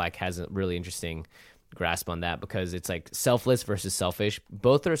think white-black has a really interesting grasp on that, because it's selfless versus selfish.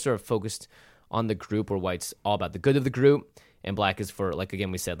 Both are sort of focused on the group, where white's all about the good of the group, and black is for, again,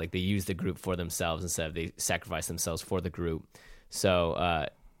 we said, they use the group for themselves instead of they sacrifice themselves for the group. So,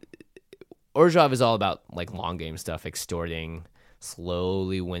 Orzhov is all about long game stuff, extorting,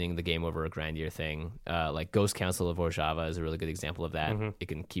 slowly winning the game over a grandier thing. Ghost Council of Orzhova is a really good example of that. Mm-hmm. It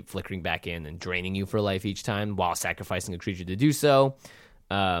can keep flickering back in and draining you for life each time while sacrificing a creature to do so.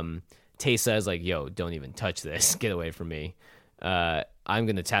 Teysa is yo, don't even touch this. Get away from me. I'm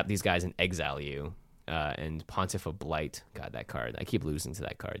going to tap these guys and exile you. and Pontiff of Blight. God, that card. I keep losing to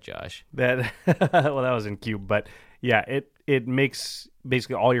that card, Josh. That well, that was in Cube, but yeah, it makes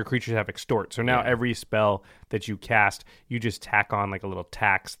basically all your creatures have extort. So now every spell that you cast, you just tack on like a little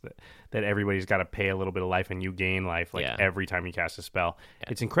tax that everybody's got to pay a little bit of life, and you gain life every time you cast a spell.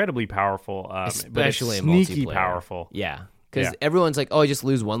 Yeah. It's incredibly powerful, especially but it's sneaky powerful. Yeah, because everyone's like, "Oh, I just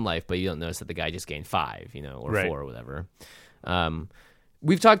lose 1 life," but you don't notice that the guy just gained 5, or 4 or whatever.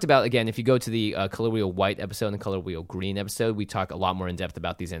 We've talked about, again, if you go to the Color Wheel White episode and the Color Wheel Green episode, we talk a lot more in depth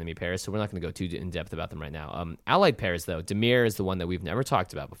about these enemy pairs, so we're not going to go too in depth about them right now. Allied pairs, though, Dimir is the one that we've never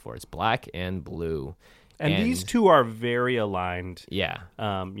talked about before. It's black and blue. And these two are very aligned. Yeah.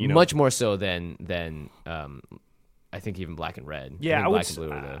 Much more so than I think even black and red. Yeah,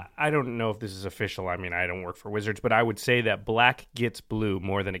 I don't know if this is official. I mean, I don't work for Wizards, but I would say that black gets blue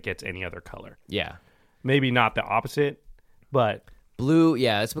more than it gets any other color. Yeah. Maybe not the opposite, but... Blue,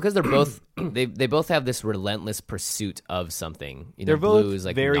 yeah, it's because they're both they both have this relentless pursuit of something. They're blue both is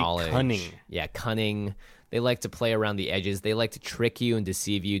like very knowledge. Cunning. Yeah, cunning. They like to play around the edges. They like to trick you and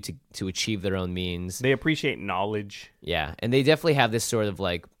deceive you to achieve their own means. They appreciate knowledge. Yeah, and they definitely have this sort of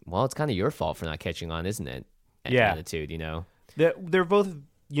like, well, it's kind of your fault for not catching on, isn't it? Attitude, They're both,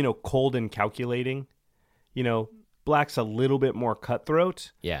 cold and calculating. Black's a little bit more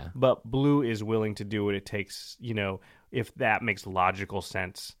cutthroat. Yeah. But blue is willing to do what it takes, if that makes logical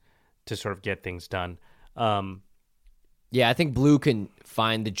sense to sort of get things done. Yeah, I think blue can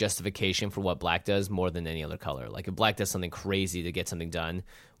find the justification for what black does more than any other color. Like if black does something crazy to get something done,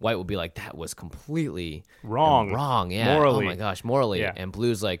 white will be like, that was completely wrong, yeah. Morally. Oh my gosh, morally. Yeah. And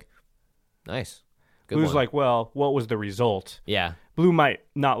blue's like, nice. Good Blue's one. like, well, what was the result? Yeah. Blue might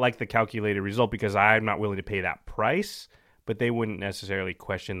not like the calculated result because I'm not willing to pay that price, but they wouldn't necessarily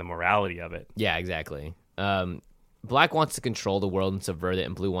question the morality of it. Yeah, exactly. Black wants to control the world and subvert it,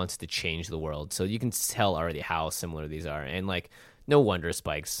 and blue wants to change the world. So you can tell already how similar these are. And, no wonder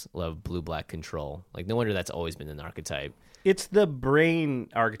Spikes love blue-black control. No wonder that's always been an archetype. It's the brain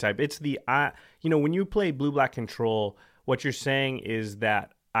archetype. It's the, when you play blue-black control, what you're saying is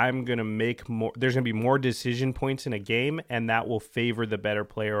that I'm going to make more, there's going to be more decision points in a game, and that will favor the better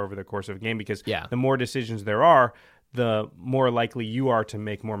player over the course of a game because the more decisions there are, the more likely you are to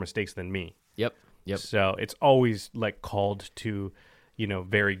make more mistakes than me. Yep. So it's always called to,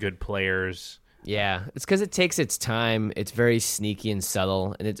 very good players. Yeah, it's because it takes its time. It's very sneaky and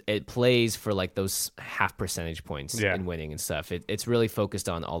subtle, and it plays for those half percentage points in winning and stuff. It's really focused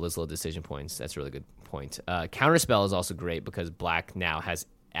on all those little decision points. That's a really good point. Counterspell is also great because black now has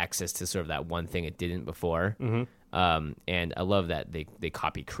access to sort of that one thing it didn't before. Mm-hmm. And I love that they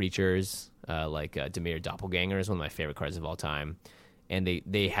copy creatures like Dimir Doppelganger is one of my favorite cards of all time, and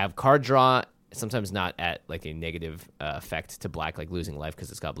they have card draw. Sometimes not at a negative effect to black, like losing life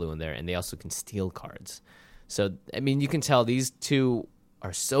because it's got blue in there, and they also can steal cards. So I mean, you can tell these two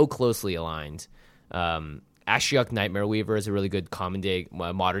are so closely aligned. Ashiok Nightmare Weaver is a really good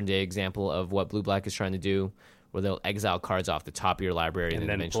modern day example of what blue black is trying to do, where they'll exile cards off the top of your library and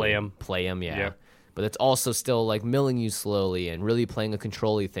then play them. Yeah. But it's also still milling you slowly and really playing a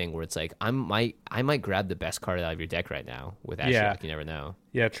control-y thing where it's I might grab the best card out of your deck right now with Ashiok. Yeah. You never know.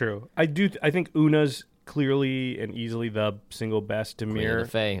 Yeah, true. I think Una's clearly and easily the single best Dimir. Queen of the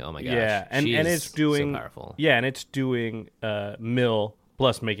Fae. Oh my gosh. Yeah, and it's doing so powerful. Yeah, and it's doing mill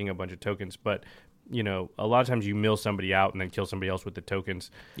plus making a bunch of tokens, but a lot of times you mill somebody out and then kill somebody else with the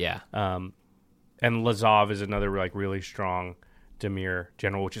tokens. Yeah. And Lazav is another really strong Dimir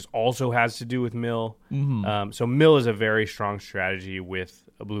general, which also has to do with mill. Mm-hmm. So mill is a very strong strategy with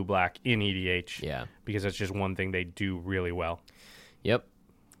a blue-black in EDH. Yeah. Because that's just one thing they do really well. Yep.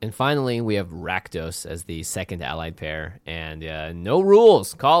 And finally, we have Rakdos as the second allied pair. And no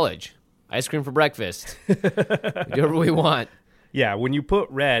rules. College. Ice cream for breakfast. We do whatever we want. Yeah, when you put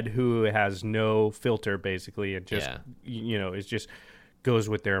red, who has no filter, basically, and just, it just goes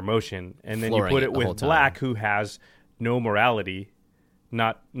with their emotion. And then you put it with black, who has no morality,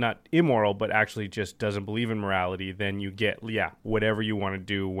 not immoral, but actually just doesn't believe in morality, then you get, whatever you want to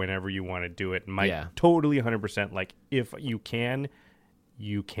do, whenever you want to do it. Totally 100%, if you can,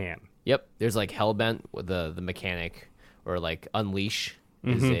 you can. Yep. There's Hellbent, the mechanic, or Unleash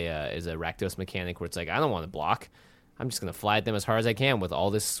is a Rakdos mechanic where it's I don't want to block. I'm just going to fly at them as hard as I can with all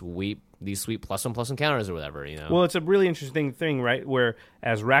these sweet +1/+1 counters or whatever, Well, it's a really interesting thing, right? Where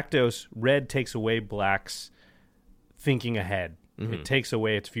as Rakdos, red takes away black's thinking ahead. Mm-hmm. It takes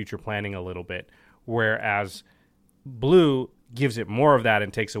away its future planning a little bit, whereas blue gives it more of that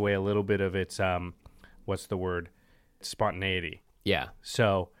and takes away a little bit of its spontaneity. Yeah.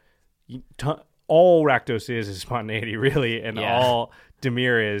 So all Rakdos is spontaneity, really, and all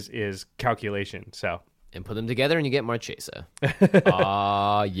Dimir is calculation. So. And put them together and you get Marchesa.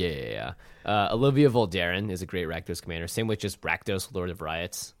 Yeah. Olivia Voldaren is a great Rakdos commander. Same with just Rakdos, Lord of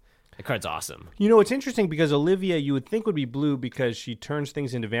Riots. That card's awesome. You know, it's interesting because Olivia, you would think would be blue because she turns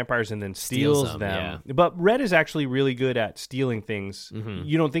things into vampires and then steals them. Yeah. But red is actually really good at stealing things. Mm-hmm.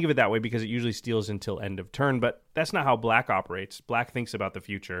 You don't think of it that way because it usually steals until end of turn, but that's not how black operates. Black thinks about the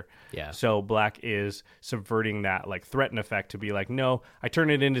future. Yeah. So black is subverting that like threaten effect to be like, no, I turn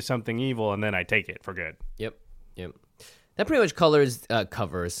it into something evil and then I take it for good. Yep. That pretty much covers the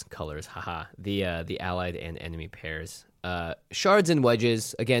allied and enemy pairs. Shards and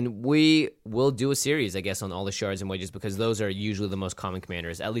wedges. Again, we will do a series, I guess, on all the shards and wedges because those are usually the most common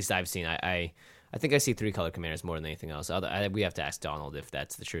commanders. At least I've seen. I think I see 3-color commanders more than anything else. We have to ask Donald if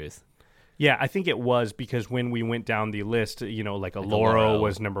that's the truth. Yeah, I think it was because when we went down the list, you know, like Aloro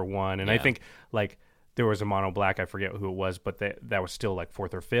was number 1, and I think like there was a mono black. I forget who it was, but that was still like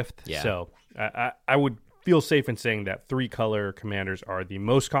 4th or 5th. Yeah. So I would feel safe in saying that 3-color commanders are the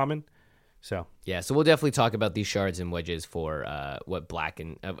most common. So we'll definitely talk about these shards and wedges for what black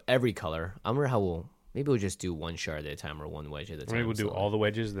and of every color. I wonder how maybe we'll just do one shard at a time or one wedge at a time. Maybe we'll do all the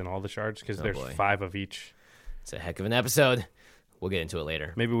wedges, then all the shards, because there's 5 of each. It's a heck of an episode. We'll get into it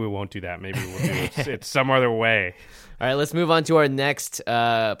later. Maybe we won't do that. Maybe we'll do it some other way. All right, let's move on to our next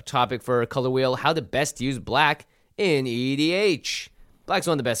topic for Color Wheel: how to best use black in EDH. Black's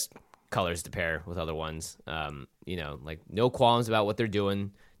one of the best colors to pair with other ones. Like no qualms about what they're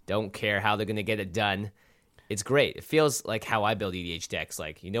doing. Don't care how they're going to get it done. It's great. It feels like how I build EDH decks.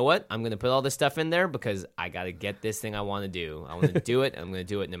 Like, you know what? I'm going to put all this stuff in there because I got to get this thing I want to do. I want to do it. I'm going to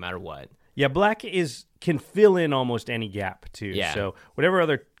do it no matter what. Yeah, black can fill in almost any gap, too. Yeah. So whatever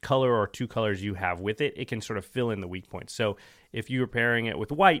other color or 2 colors you have with it, it can sort of fill in the weak points. So if you're pairing it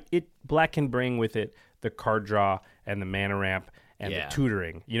with white, black can bring with it the card draw and the mana ramp and the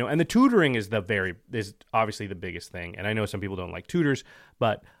tutoring, and the tutoring is obviously the biggest thing. And I know some people don't like tutors,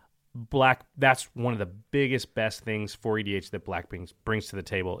 but black, that's one of the best things for EDH that black brings to the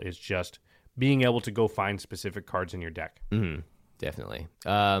table is just being able to go find specific cards in your deck. Mm-hmm. Definitely.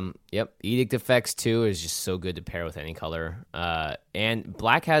 Edict Effects too is just so good to pair with any color. And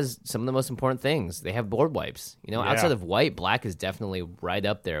black has some of the most important things. They have board wipes. Outside of white, black is definitely right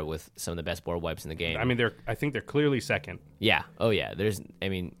up there with some of the best board wipes in the game. I mean, I think they're clearly second. Yeah. Oh yeah. There's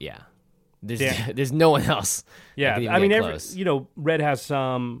no one else. Yeah, I mean, red has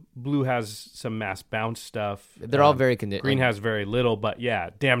some, blue has some mass bounce stuff. They're all very green has very little, but yeah,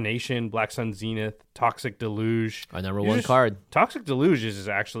 Damnation, Black Sun Zenith, Toxic Deluge, our number 1 card. Toxic Deluge is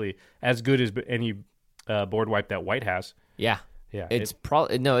actually as good as any board wipe that white has. Yeah. It's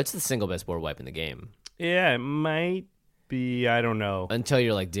it's the single best board wipe in the game. Yeah, it might be. I don't know. Until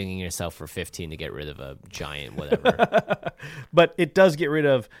you're like dinging yourself for 15 to get rid of a giant whatever. But it does get rid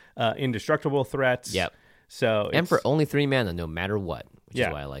of indestructible threats. Yep. So and for only 3 mana, no matter what, which is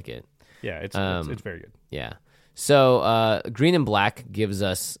why I like it. Yeah, it's very good. Yeah. So green and black gives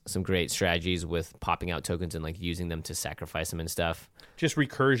us some great strategies with popping out tokens and like using them to sacrifice them and stuff. Just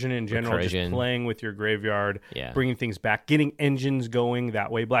recursion in general, just playing with your graveyard, bringing things back, getting engines going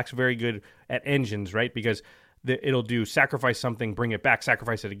that way. Black's very good at engines, right? Because it'll do sacrifice something, bring it back,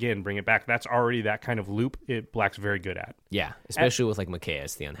 sacrifice it again, bring it back. That's already that kind of loop Black's very good at. Yeah, especially with like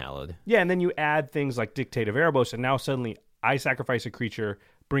Mikaeus, the Unhallowed. Yeah, and then you add things like Dictate of Erebos, and now suddenly I sacrifice a creature,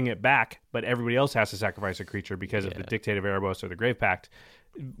 bring it back, but everybody else has to sacrifice a creature because of the Dictate of Erebos or the Grave Pact.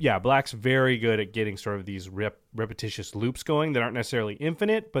 Yeah, Black's very good at getting sort of these repetitious loops going that aren't necessarily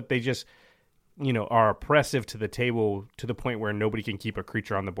infinite, but they just, are oppressive to the table to the point where nobody can keep a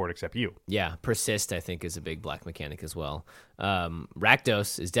creature on the board except you. Yeah, Persist, I think, is a big black mechanic as well.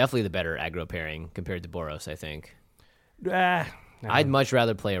 Rakdos is definitely the better aggro pairing compared to Boros, I think. No. I'd much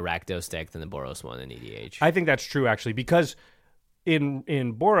rather play a Rakdos deck than the Boros one in EDH. I think that's true, actually, because in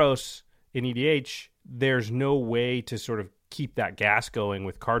Boros, in EDH, there's no way to sort of keep that gas going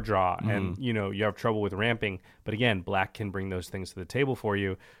with card draw, and you have trouble with ramping. But again, black can bring those things to the table for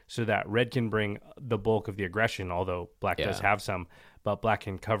you, so that red can bring the bulk of the aggression, although black does have some, but black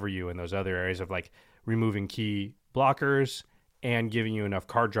can cover you in those other areas of like removing key blockers and giving you enough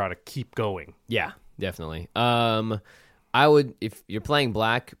card draw to keep going. Yeah, definitely. I would, if you're playing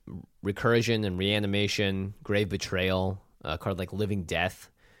black, Recursion and Reanimation, Grave Betrayal, a card like Living Death.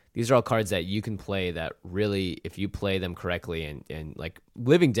 These are all cards that you can play that really, if you play them correctly, and like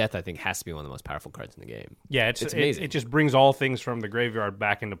Living Death, I think has to be one of the most powerful cards in the game. Yeah, it's amazing. It just brings all things from the graveyard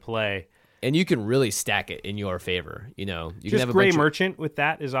back into play. and you can really stack it in your favor. You know, you just can have a Gray bunch Merchant with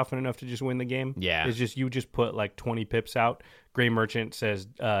that is often enough to just win the game. Yeah. It's just you just put like 20 pips out. Gray Merchant says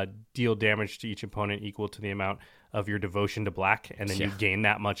deal damage to each opponent equal to the amount of your devotion to black, and then you gain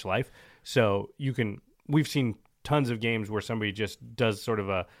that much life. So you can. We've seen tons of games where somebody just does sort of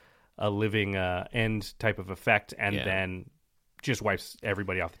a living end type of effect, and then just wipes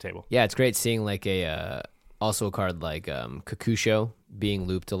everybody off the table. Yeah, it's great seeing like also a card like Kakusho being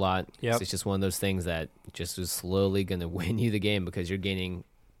looped a lot. Yep. It's just one of those things that just is slowly going to win you the game because you're gaining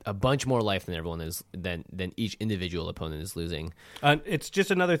a bunch more life than everyone is than each individual opponent is losing. It's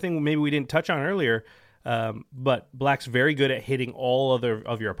just another thing maybe we didn't touch on earlier, but black's very good at hitting all other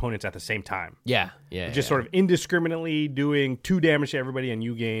of your opponents at the same time. Yeah. Just sort of indiscriminately doing 2 damage to everybody, and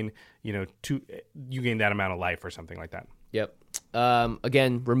you gain that amount of life or something like that. Yep.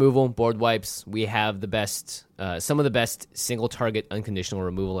 Again, removal, board wipes. We have the best, some of the best single target unconditional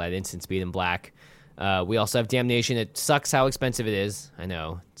removal at instant speed in black. We also have Damnation. It sucks how expensive it is. I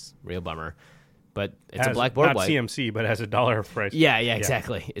know, it's a real bummer, but it's a black board not wipe. CMC, but has $1 price. Yeah,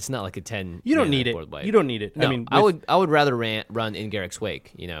 exactly. It's not like a 10. You don't need it. Board wipe. You don't need it. No, I mean, I would rather run in Garrick's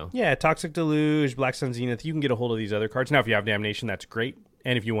Wake. You know. Yeah, Toxic Deluge, Black Sun Zenith. You can get a hold of these other cards now. If you have Damnation, that's great.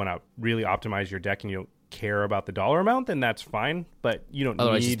 And if you want to really optimize your deck and you don't care about the dollar amount, then that's fine. But you don't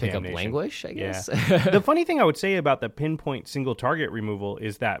Otherwise, need just pick Damnation. up Languish, I guess. Yeah. The funny thing I would say about the pinpoint single target removal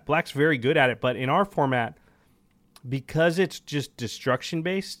is that black's very good at it, but in our format, because it's just destruction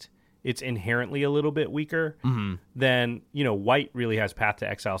based, it's inherently a little bit weaker than, white really has Path to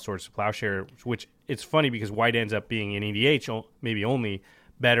Exile, Swords to Plowshare, which it's funny because white ends up being in EDH maybe only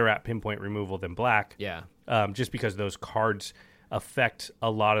better at pinpoint removal than black. Yeah. Just because those cards affect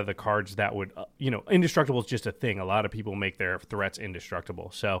a lot of the cards that would, indestructible is just a thing. A lot of people make their threats indestructible.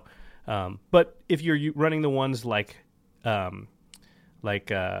 So, but if you're running the ones like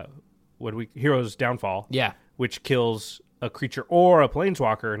Hero's Downfall, which kills a creature or a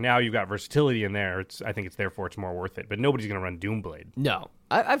planeswalker, now you've got versatility in there. I think therefore it's more worth it. But nobody's going to run Doomblade. No,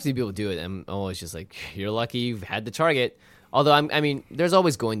 I've seen people do it. I'm always just like, you're lucky you've had the target. Although, I mean, there's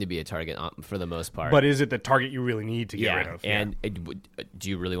always going to be a target for the most part. But is it the target you really need to get rid of? And do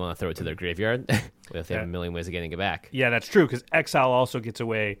you really want to throw it to their graveyard? If they have a million ways of getting it back. Yeah, that's true, because Exile also gets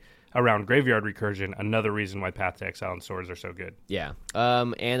away around Graveyard Recursion, another reason why Path to Exile and Swords are so good. Yeah.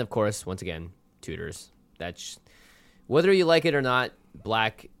 And, of course, once again, tutors. That's whether you like it or not,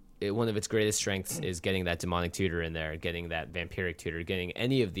 black, one of its greatest strengths is getting that demonic tutor in there, getting that vampiric tutor, getting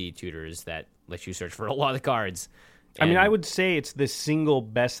any of the tutors that let you search for a lot of cards. I mean, I would say it's the single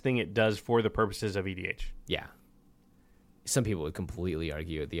best thing it does for the purposes of EDH. Yeah. Some people would completely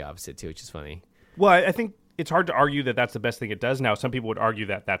argue the opposite, too, which is funny. Well, I think it's hard to argue that that's the best thing it does now. Some people would argue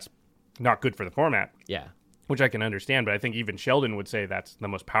that that's not good for the format. Yeah. Which I can understand, but I think even Sheldon would say that's the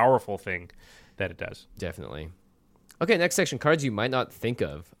most powerful thing that it does. Definitely. Okay, next section, cards you might not think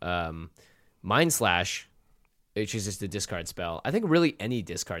of. Mind Slash, which is just a discard spell. I think really any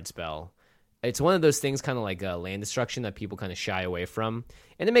discard spell. It's one of those things kind of like land destruction that people kind of shy away from.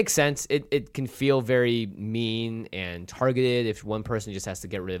 And it makes sense. It can feel very mean and targeted if one person just has to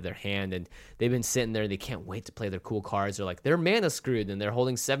get rid of their hand and they've been sitting there and they can't wait to play their cool cards. They're like, they're mana screwed and they're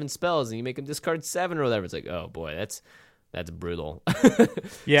holding 7 spells and you make them discard 7 or whatever. It's like, oh boy, that's brutal.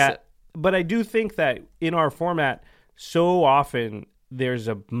 Yeah, but I do think that in our format, so often there's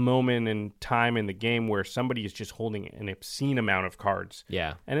a moment in time in the game where somebody is just holding an obscene amount of cards.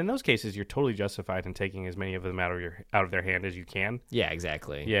 Yeah. And in those cases, you're totally justified in taking as many of them out of their hand as you can. Yeah,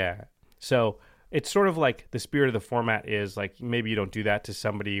 exactly. Yeah. So it's sort of like the spirit of the format is like maybe you don't do that to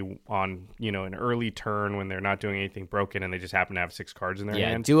somebody on, an early turn when they're not doing anything broken and they just happen to have 6 cards in their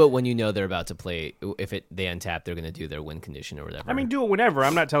hand. Yeah, do it when you know they're about to play. If they untap, they're going to do their win condition or whatever. I mean, do it whenever.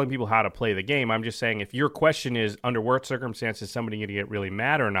 I'm not telling people how to play the game. I'm just saying if your question is under what circumstances somebody going to get really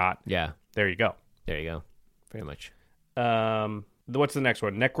mad or not, there you go. There you go. Very much. What's the next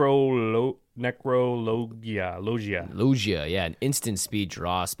one? Necrologia. Logia, yeah, an instant speed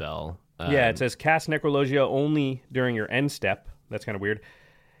draw spell. It says cast Necrologia only during your end step. That's kind of weird.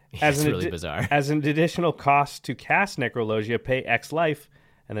 It's really bizarre. As an additional cost to cast Necrologia, pay X life,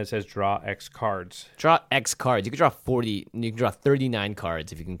 and then it says draw X cards. Draw X cards. You can draw 40. You can draw 39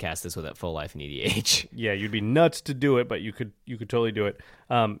 cards if you can cast this with full life in EDH. Yeah, you'd be nuts to do it, but you could totally do it.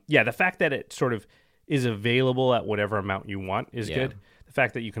 The fact that it sort of is available at whatever amount you want is good. The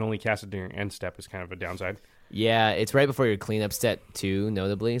fact that you can only cast it during end step is kind of a downside. Yeah, it's right before your cleanup step too,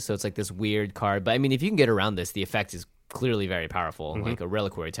 notably. So it's like this weird card. But I mean, if you can get around this, the effect is clearly very powerful. Mm-hmm. Like a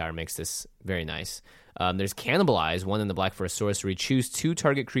Reliquary Tower makes this very nice. There's Cannibalize, 1 in the black for a sorcery. Choose 2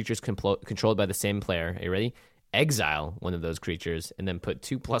 target creatures controlled by the same player. Are you ready? exile one of those creatures and then put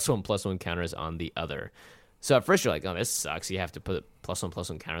 2 +1/+1 counters on the other. So at first you're like, oh, this sucks. You have to put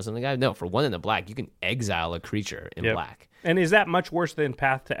 +1/+1 counters on the guy. No, for 1 in the black, you can exile a creature in black. And is that much worse than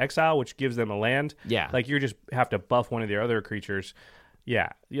Path to Exile, which gives them a land? Yeah. Like you just have to buff one of their other creatures. Yeah.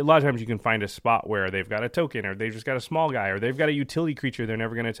 A lot of times you can find a spot where they've got a token or they've just got a small guy or they've got a utility creature they're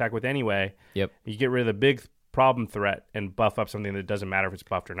never going to attack with anyway. Yep. You get rid of the big problem threat and buff up something that doesn't matter if it's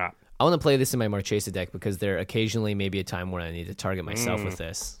buffed or not. I want to play this in my Marchesa deck because there occasionally may be a time where I need to target myself with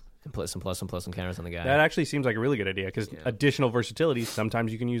this and put some +1/+1 counters on the guy. That actually seems like a really good idea because additional versatility,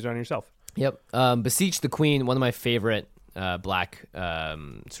 sometimes you can use it on yourself. Yep. Beseech the Queen, one of my favorite black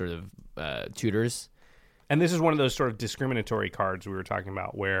sort of tutors. And this is one of those sort of discriminatory cards we were talking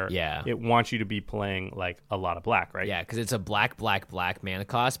about where it wants you to be playing like a lot of black, right? Yeah, because it's a black mana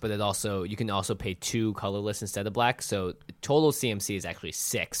cost, but you can also pay 2 colorless instead of black. So total CMC is actually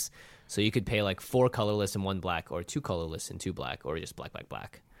 6. So you could pay like 4 colorless and 1 black, or 2 colorless and 2 black, or just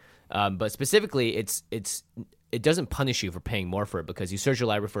black. But specifically, it doesn't punish you for paying more for it because you search your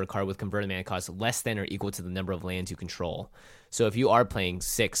library for a card with converted mana cost less than or equal to the number of lands you control. So if you are playing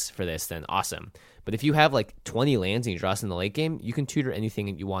 6 for this, then awesome. But if you have like 20 lands and you draw us in the late game, you can tutor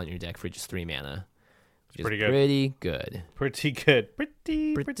anything you want in your deck for just 3 mana. Pretty good. Pretty good.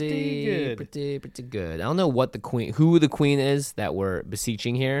 I don't know what who the queen is that we're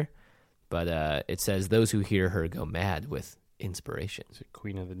beseeching here, but it says those who hear her go mad with inspiration. Is it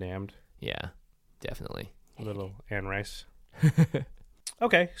Queen of the Damned? Yeah, definitely. Little Anne Rice.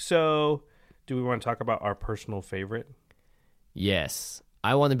 Okay, so do we want to talk about our personal favorite? Yes.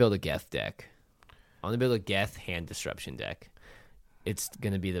 I want to build a Geth deck. I want to build a Geth hand disruption deck. It's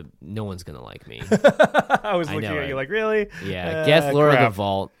going to be no one's going to like me. I was looking at you like, really? Yeah, Geth Lord of the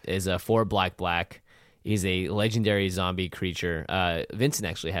Vault is a 4 black. He's a legendary zombie creature. Vincent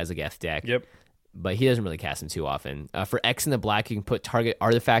actually has a Geth deck. Yep. But he doesn't really cast him too often. For X in the black, you can put target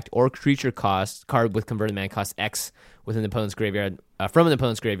artifact or creature card with converted mana cost X with an opponent's graveyard from an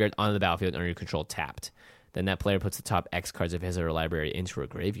opponent's graveyard onto the battlefield under your control tapped. Then that player puts the top X cards of his or her library into a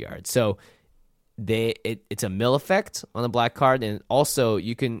graveyard. So it's a mill effect on a black card, and also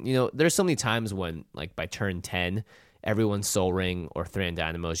you can there's so many times when like by turn 10, everyone's Soul Ring or Thran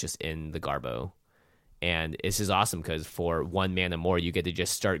Dynamo is just in the Garbo. And this is awesome because for 1 mana more, you get to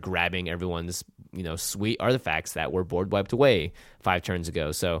just start grabbing everyone's, sweet artifacts that were board wiped away 5 turns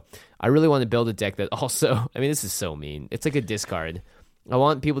ago. So I really want to build a deck that also, this is so mean. It's like a discard. I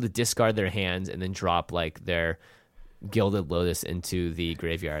want people to discard their hands and then drop like their Gilded Lotus into the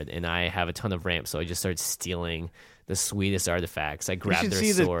graveyard. And I have a ton of ramps, so I just start stealing the sweetest artifacts. I grab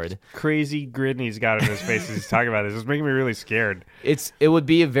their sword. The crazy grin he's got in his face as he's talking about this. It's making me really scared. It would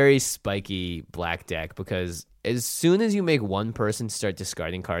be a very spiky black deck because as soon as you make one person start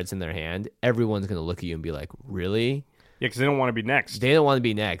discarding cards in their hand, everyone's going to look at you and be like, really? Yeah, because they don't want to be next. They don't want to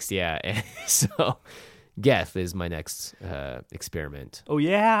be next, yeah. So Geth is my next experiment. Oh,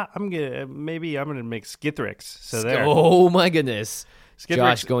 yeah? I'm gonna make Skithrix. So there. Oh, my goodness. Skithrix,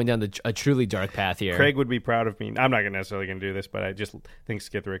 Josh going down a truly dark path here. Craig would be proud of me. I'm not necessarily going to do this, but I just think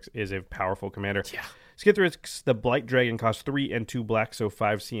Skithrix is a powerful commander. Yeah. Skithrix, the Blight Dragon, costs 3 and 2 black, so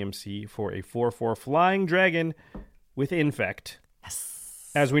 5 CMC for a 4/4 flying dragon with Infect.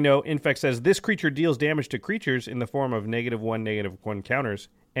 Yes. As we know, Infect says this creature deals damage to creatures in the form of -1/-1 counters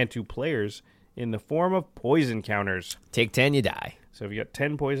and to players in the form of poison counters. Take 10, you die. So if you got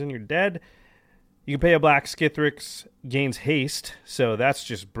 10 poison, you're dead. You can pay a black. Skithrix gains haste, so that's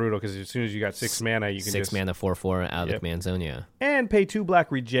just brutal because as soon as you got 6 mana, you can 6 mana 4/4 out of the command zone, yeah. And pay 2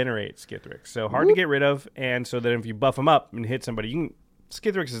 black, regenerate Skithrix. So hard to get rid of, and so that if you buff him up and hit somebody,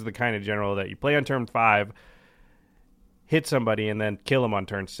 Skithrix is the kind of general that you play on turn 5, hit somebody, and then kill him on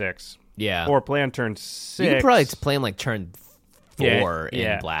turn 6. Yeah. Or play on turn 6. You can probably play him like turn 4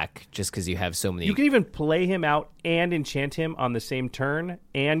 in black just because you have so many. You can even play him out and enchant him on the same turn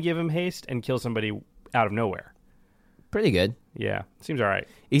and give him haste and kill somebody out of nowhere. Pretty good. Yeah, seems all right.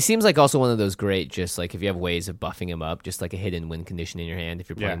 He seems like also one of those great, just like if you have ways of buffing him up, just like a hidden win condition in your hand if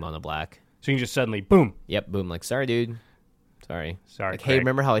you're playing mono black. So you can just suddenly, boom. Yep, boom. Like, sorry, dude. Sorry. Like, Craig. Hey,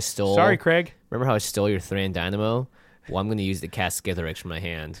 remember how I stole... Sorry, Craig. Remember how I stole your Thran Dynamo? Well, I'm going to use the cast Skithrix from my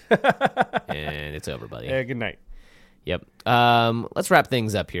hand. And it's over, buddy. Yeah, good night. Yep. Let's wrap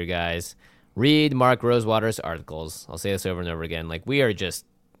things up here, guys. Read Mark Rosewater's articles. I'll say this over and over again. Like, we are just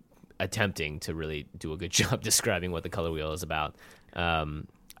attempting to really do a good job describing what the color wheel is about.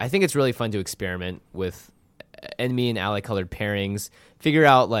 I think it's really fun to experiment with enemy and ally colored pairings. Figure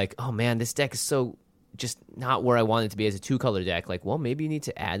out, like, oh man, this deck is so just not where I want it to be as a 2-color deck. Like, well, maybe you need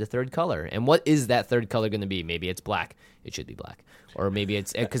to add a third color. And what is that third color going to be? Maybe it's black. It should be black. Or maybe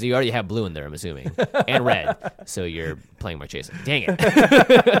it's because you already have blue in there, I'm assuming, and red. So you're playing Marchesa. Dang it.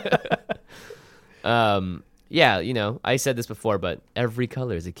 Yeah, you know, I said this before, but every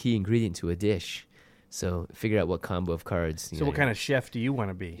color is a key ingredient to a dish. So figure out what combo of cards. So what kind of chef do you want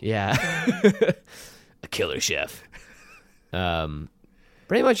to be? Yeah. A killer chef.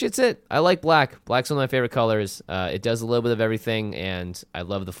 Pretty much it's it. I like black. Black's one of my favorite colors. It does a little bit of everything, and I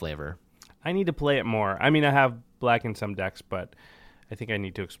love the flavor. I need to play it more. I mean, I have black in some decks, but I think I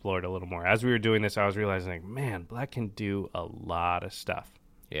need to explore it a little more. As we were doing this, I was realizing, like, man, black can do a lot of stuff.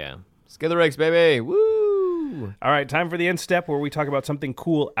 Yeah. Skitherix, baby. Woo! All right, time for the end step where we talk about something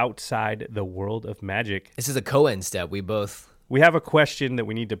cool outside the world of Magic. This is a co-end step. We have a question that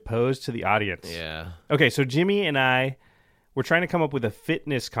we need to pose to the audience. Yeah. Okay, so Jimmy and I, we're trying to come up with a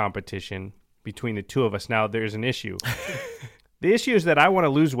fitness competition between the two of us. Now, there's an issue. The issue is that I want to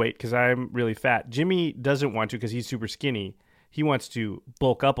lose weight because I'm really fat. Jimmy doesn't want to because he's super skinny. He wants to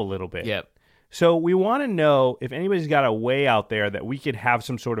bulk up a little bit. Yep. So we want to know if anybody's got a way out there that we could have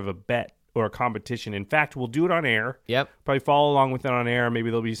some sort of a bet or a competition. In fact, we'll do it on air. Yep. Probably follow along with it on air. Maybe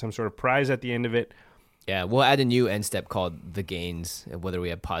there'll be some sort of prize at the end of it. Yeah, we'll add a new end step called the gains, whether we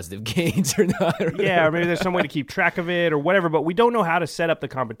have positive gains or not. Yeah, or maybe there's some way to keep track of it or whatever, but we don't know how to set up the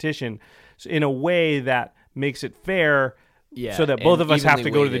competition in a way that makes it fair. Yeah, so that both of us have to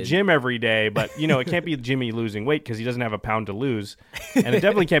go to the weighted. gym every day. But, you know, it can't be Jimmy losing weight because he doesn't have a pound to lose. And it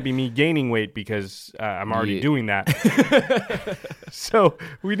definitely can't be me gaining weight because I'm already doing that. So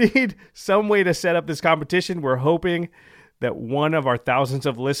we need some way to set up this competition. We're hoping that one of our thousands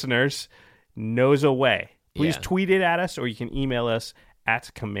of listeners knows a way. Please tweet it at us, or you can email us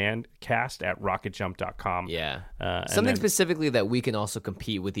at commandcast@rocketjump.com. Yeah. Something specifically that we can also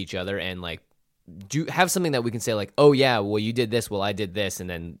compete with each other and, like, have something that we can say, like, oh yeah, well, you did this, well, I did this, and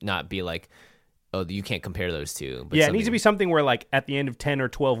then not be like, oh, you can't compare those two. But yeah, it needs to be something where, like, at the end of 10 or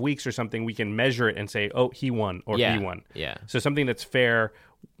 12 weeks or something, we can measure it and say, oh, he won or he won. Yeah. So something that's fair.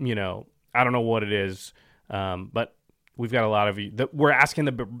 You know, I don't know what it is, but we've got a lot of you. We're asking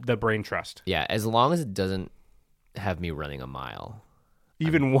the brain trust. Yeah, as long as it doesn't have me running a mile.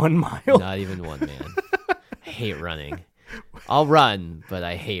 Even 1 mile? Not even one, man. I hate running. I'll run, but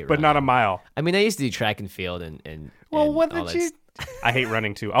I hate running. But not a mile. I mean, I used to do track and field and what all did you... I hate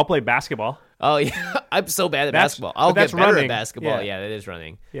running, too. I'll play basketball. Oh, yeah. I'm so bad at basketball. I'll get better running. at basketball. Yeah, that is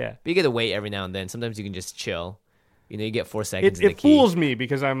running. Yeah. But you get to wait every now and then. Sometimes you can just chill. You know, you get 4 seconds in the It key. fools me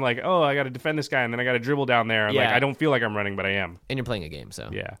because I'm like, oh, I got to defend this guy, and then I got to dribble down there. And like, I don't feel like I'm running, but I am. And you're playing a game, so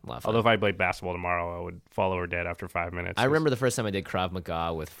yeah. A lot of fun. Although if I played basketball tomorrow, I would fall over dead after 5 minutes. I remember the first time I did Krav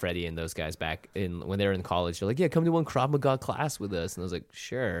Maga with Freddie and those guys back when they were in college. They're like, yeah, come to one Krav Maga class with us. And I was like,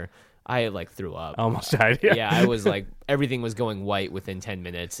 sure. I like threw up. Almost died. Yeah, I was like, everything was going white within 10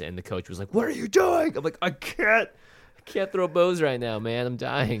 minutes. And the coach was like, what are you doing? I'm like, I can't throw bows right now, man. I'm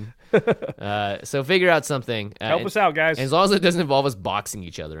dying. So figure out something. Help us out, guys. And as long as it doesn't involve us boxing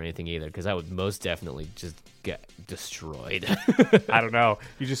each other or anything either, because I would most definitely just get destroyed. I don't know.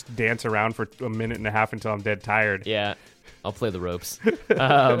 You just dance around for a minute and a half until I'm dead tired. Yeah. I'll play the ropes.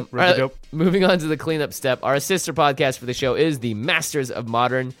 All right, moving on to the cleanup step. Our sister podcast for the show is the Masters of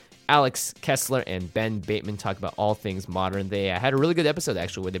Modern. Alex Kessler and Ben Bateman talk about all things modern. They had a really good episode,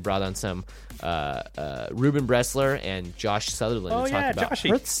 actually, where they brought on some Ruben Bressler and Josh Sutherland to talk about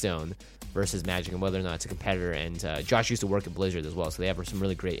Hearthstone versus Magic and whether or not it's a competitor. And Josh used to work at Blizzard as well, so they have some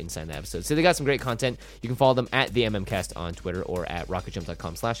really great insight in the episode. So they got some great content. You can follow them at the MMCast on Twitter or at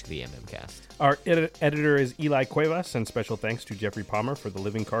rocketjump.com/theMMCast. Our editor is Eli Cuevas, and special thanks to Jeffrey Palmer for the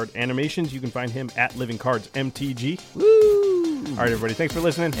Living Card animations. You can find him at Living Cards MTG. Woo! All right, everybody, thanks for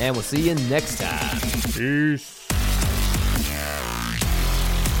listening. And we'll see you next time. Peace.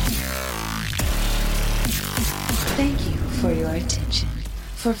 Thank you for your attention.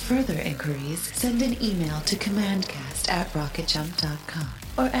 For further inquiries, send an email to commandcast@rocketjump.com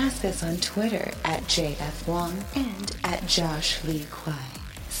or ask us on Twitter at JF Wong and at Josh Lee Kwai.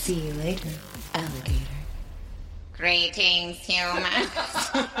 See you later, alligator. Greetings, humans.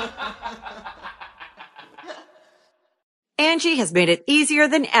 Angie has made it easier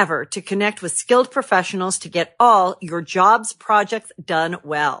than ever to connect with skilled professionals to get all your jobs projects done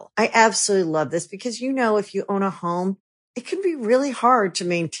well. I absolutely love this because, you know, if you own a home, it can be really hard to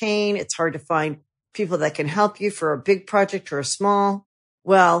maintain. It's hard to find people that can help you for a big project or a small.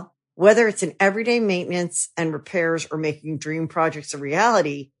 Well, whether it's in everyday maintenance and repairs or making dream projects a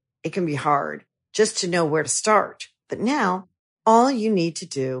reality, it can be hard just to know where to start. But now all you need to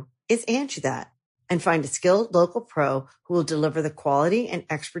do is Angie that and find a skilled local pro who will deliver the quality and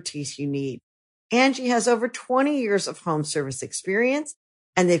expertise you need. Angie has over 20 years of home service experience,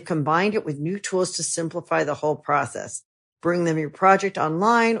 and they've combined it with new tools to simplify the whole process. Bring them your project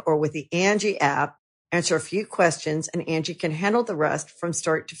online or with the Angie app, answer a few questions, and Angie can handle the rest from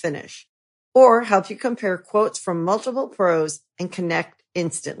start to finish. Or help you compare quotes from multiple pros and connect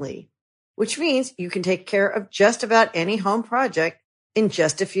instantly, which means you can take care of just about any home project in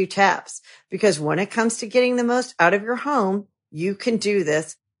just a few taps. Because when it comes to getting the most out of your home, you can do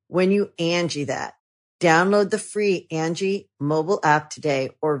this when you Angie that. Download the free Angie mobile app today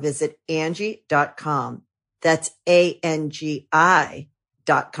or visit Angie.com. That's ANGI.com.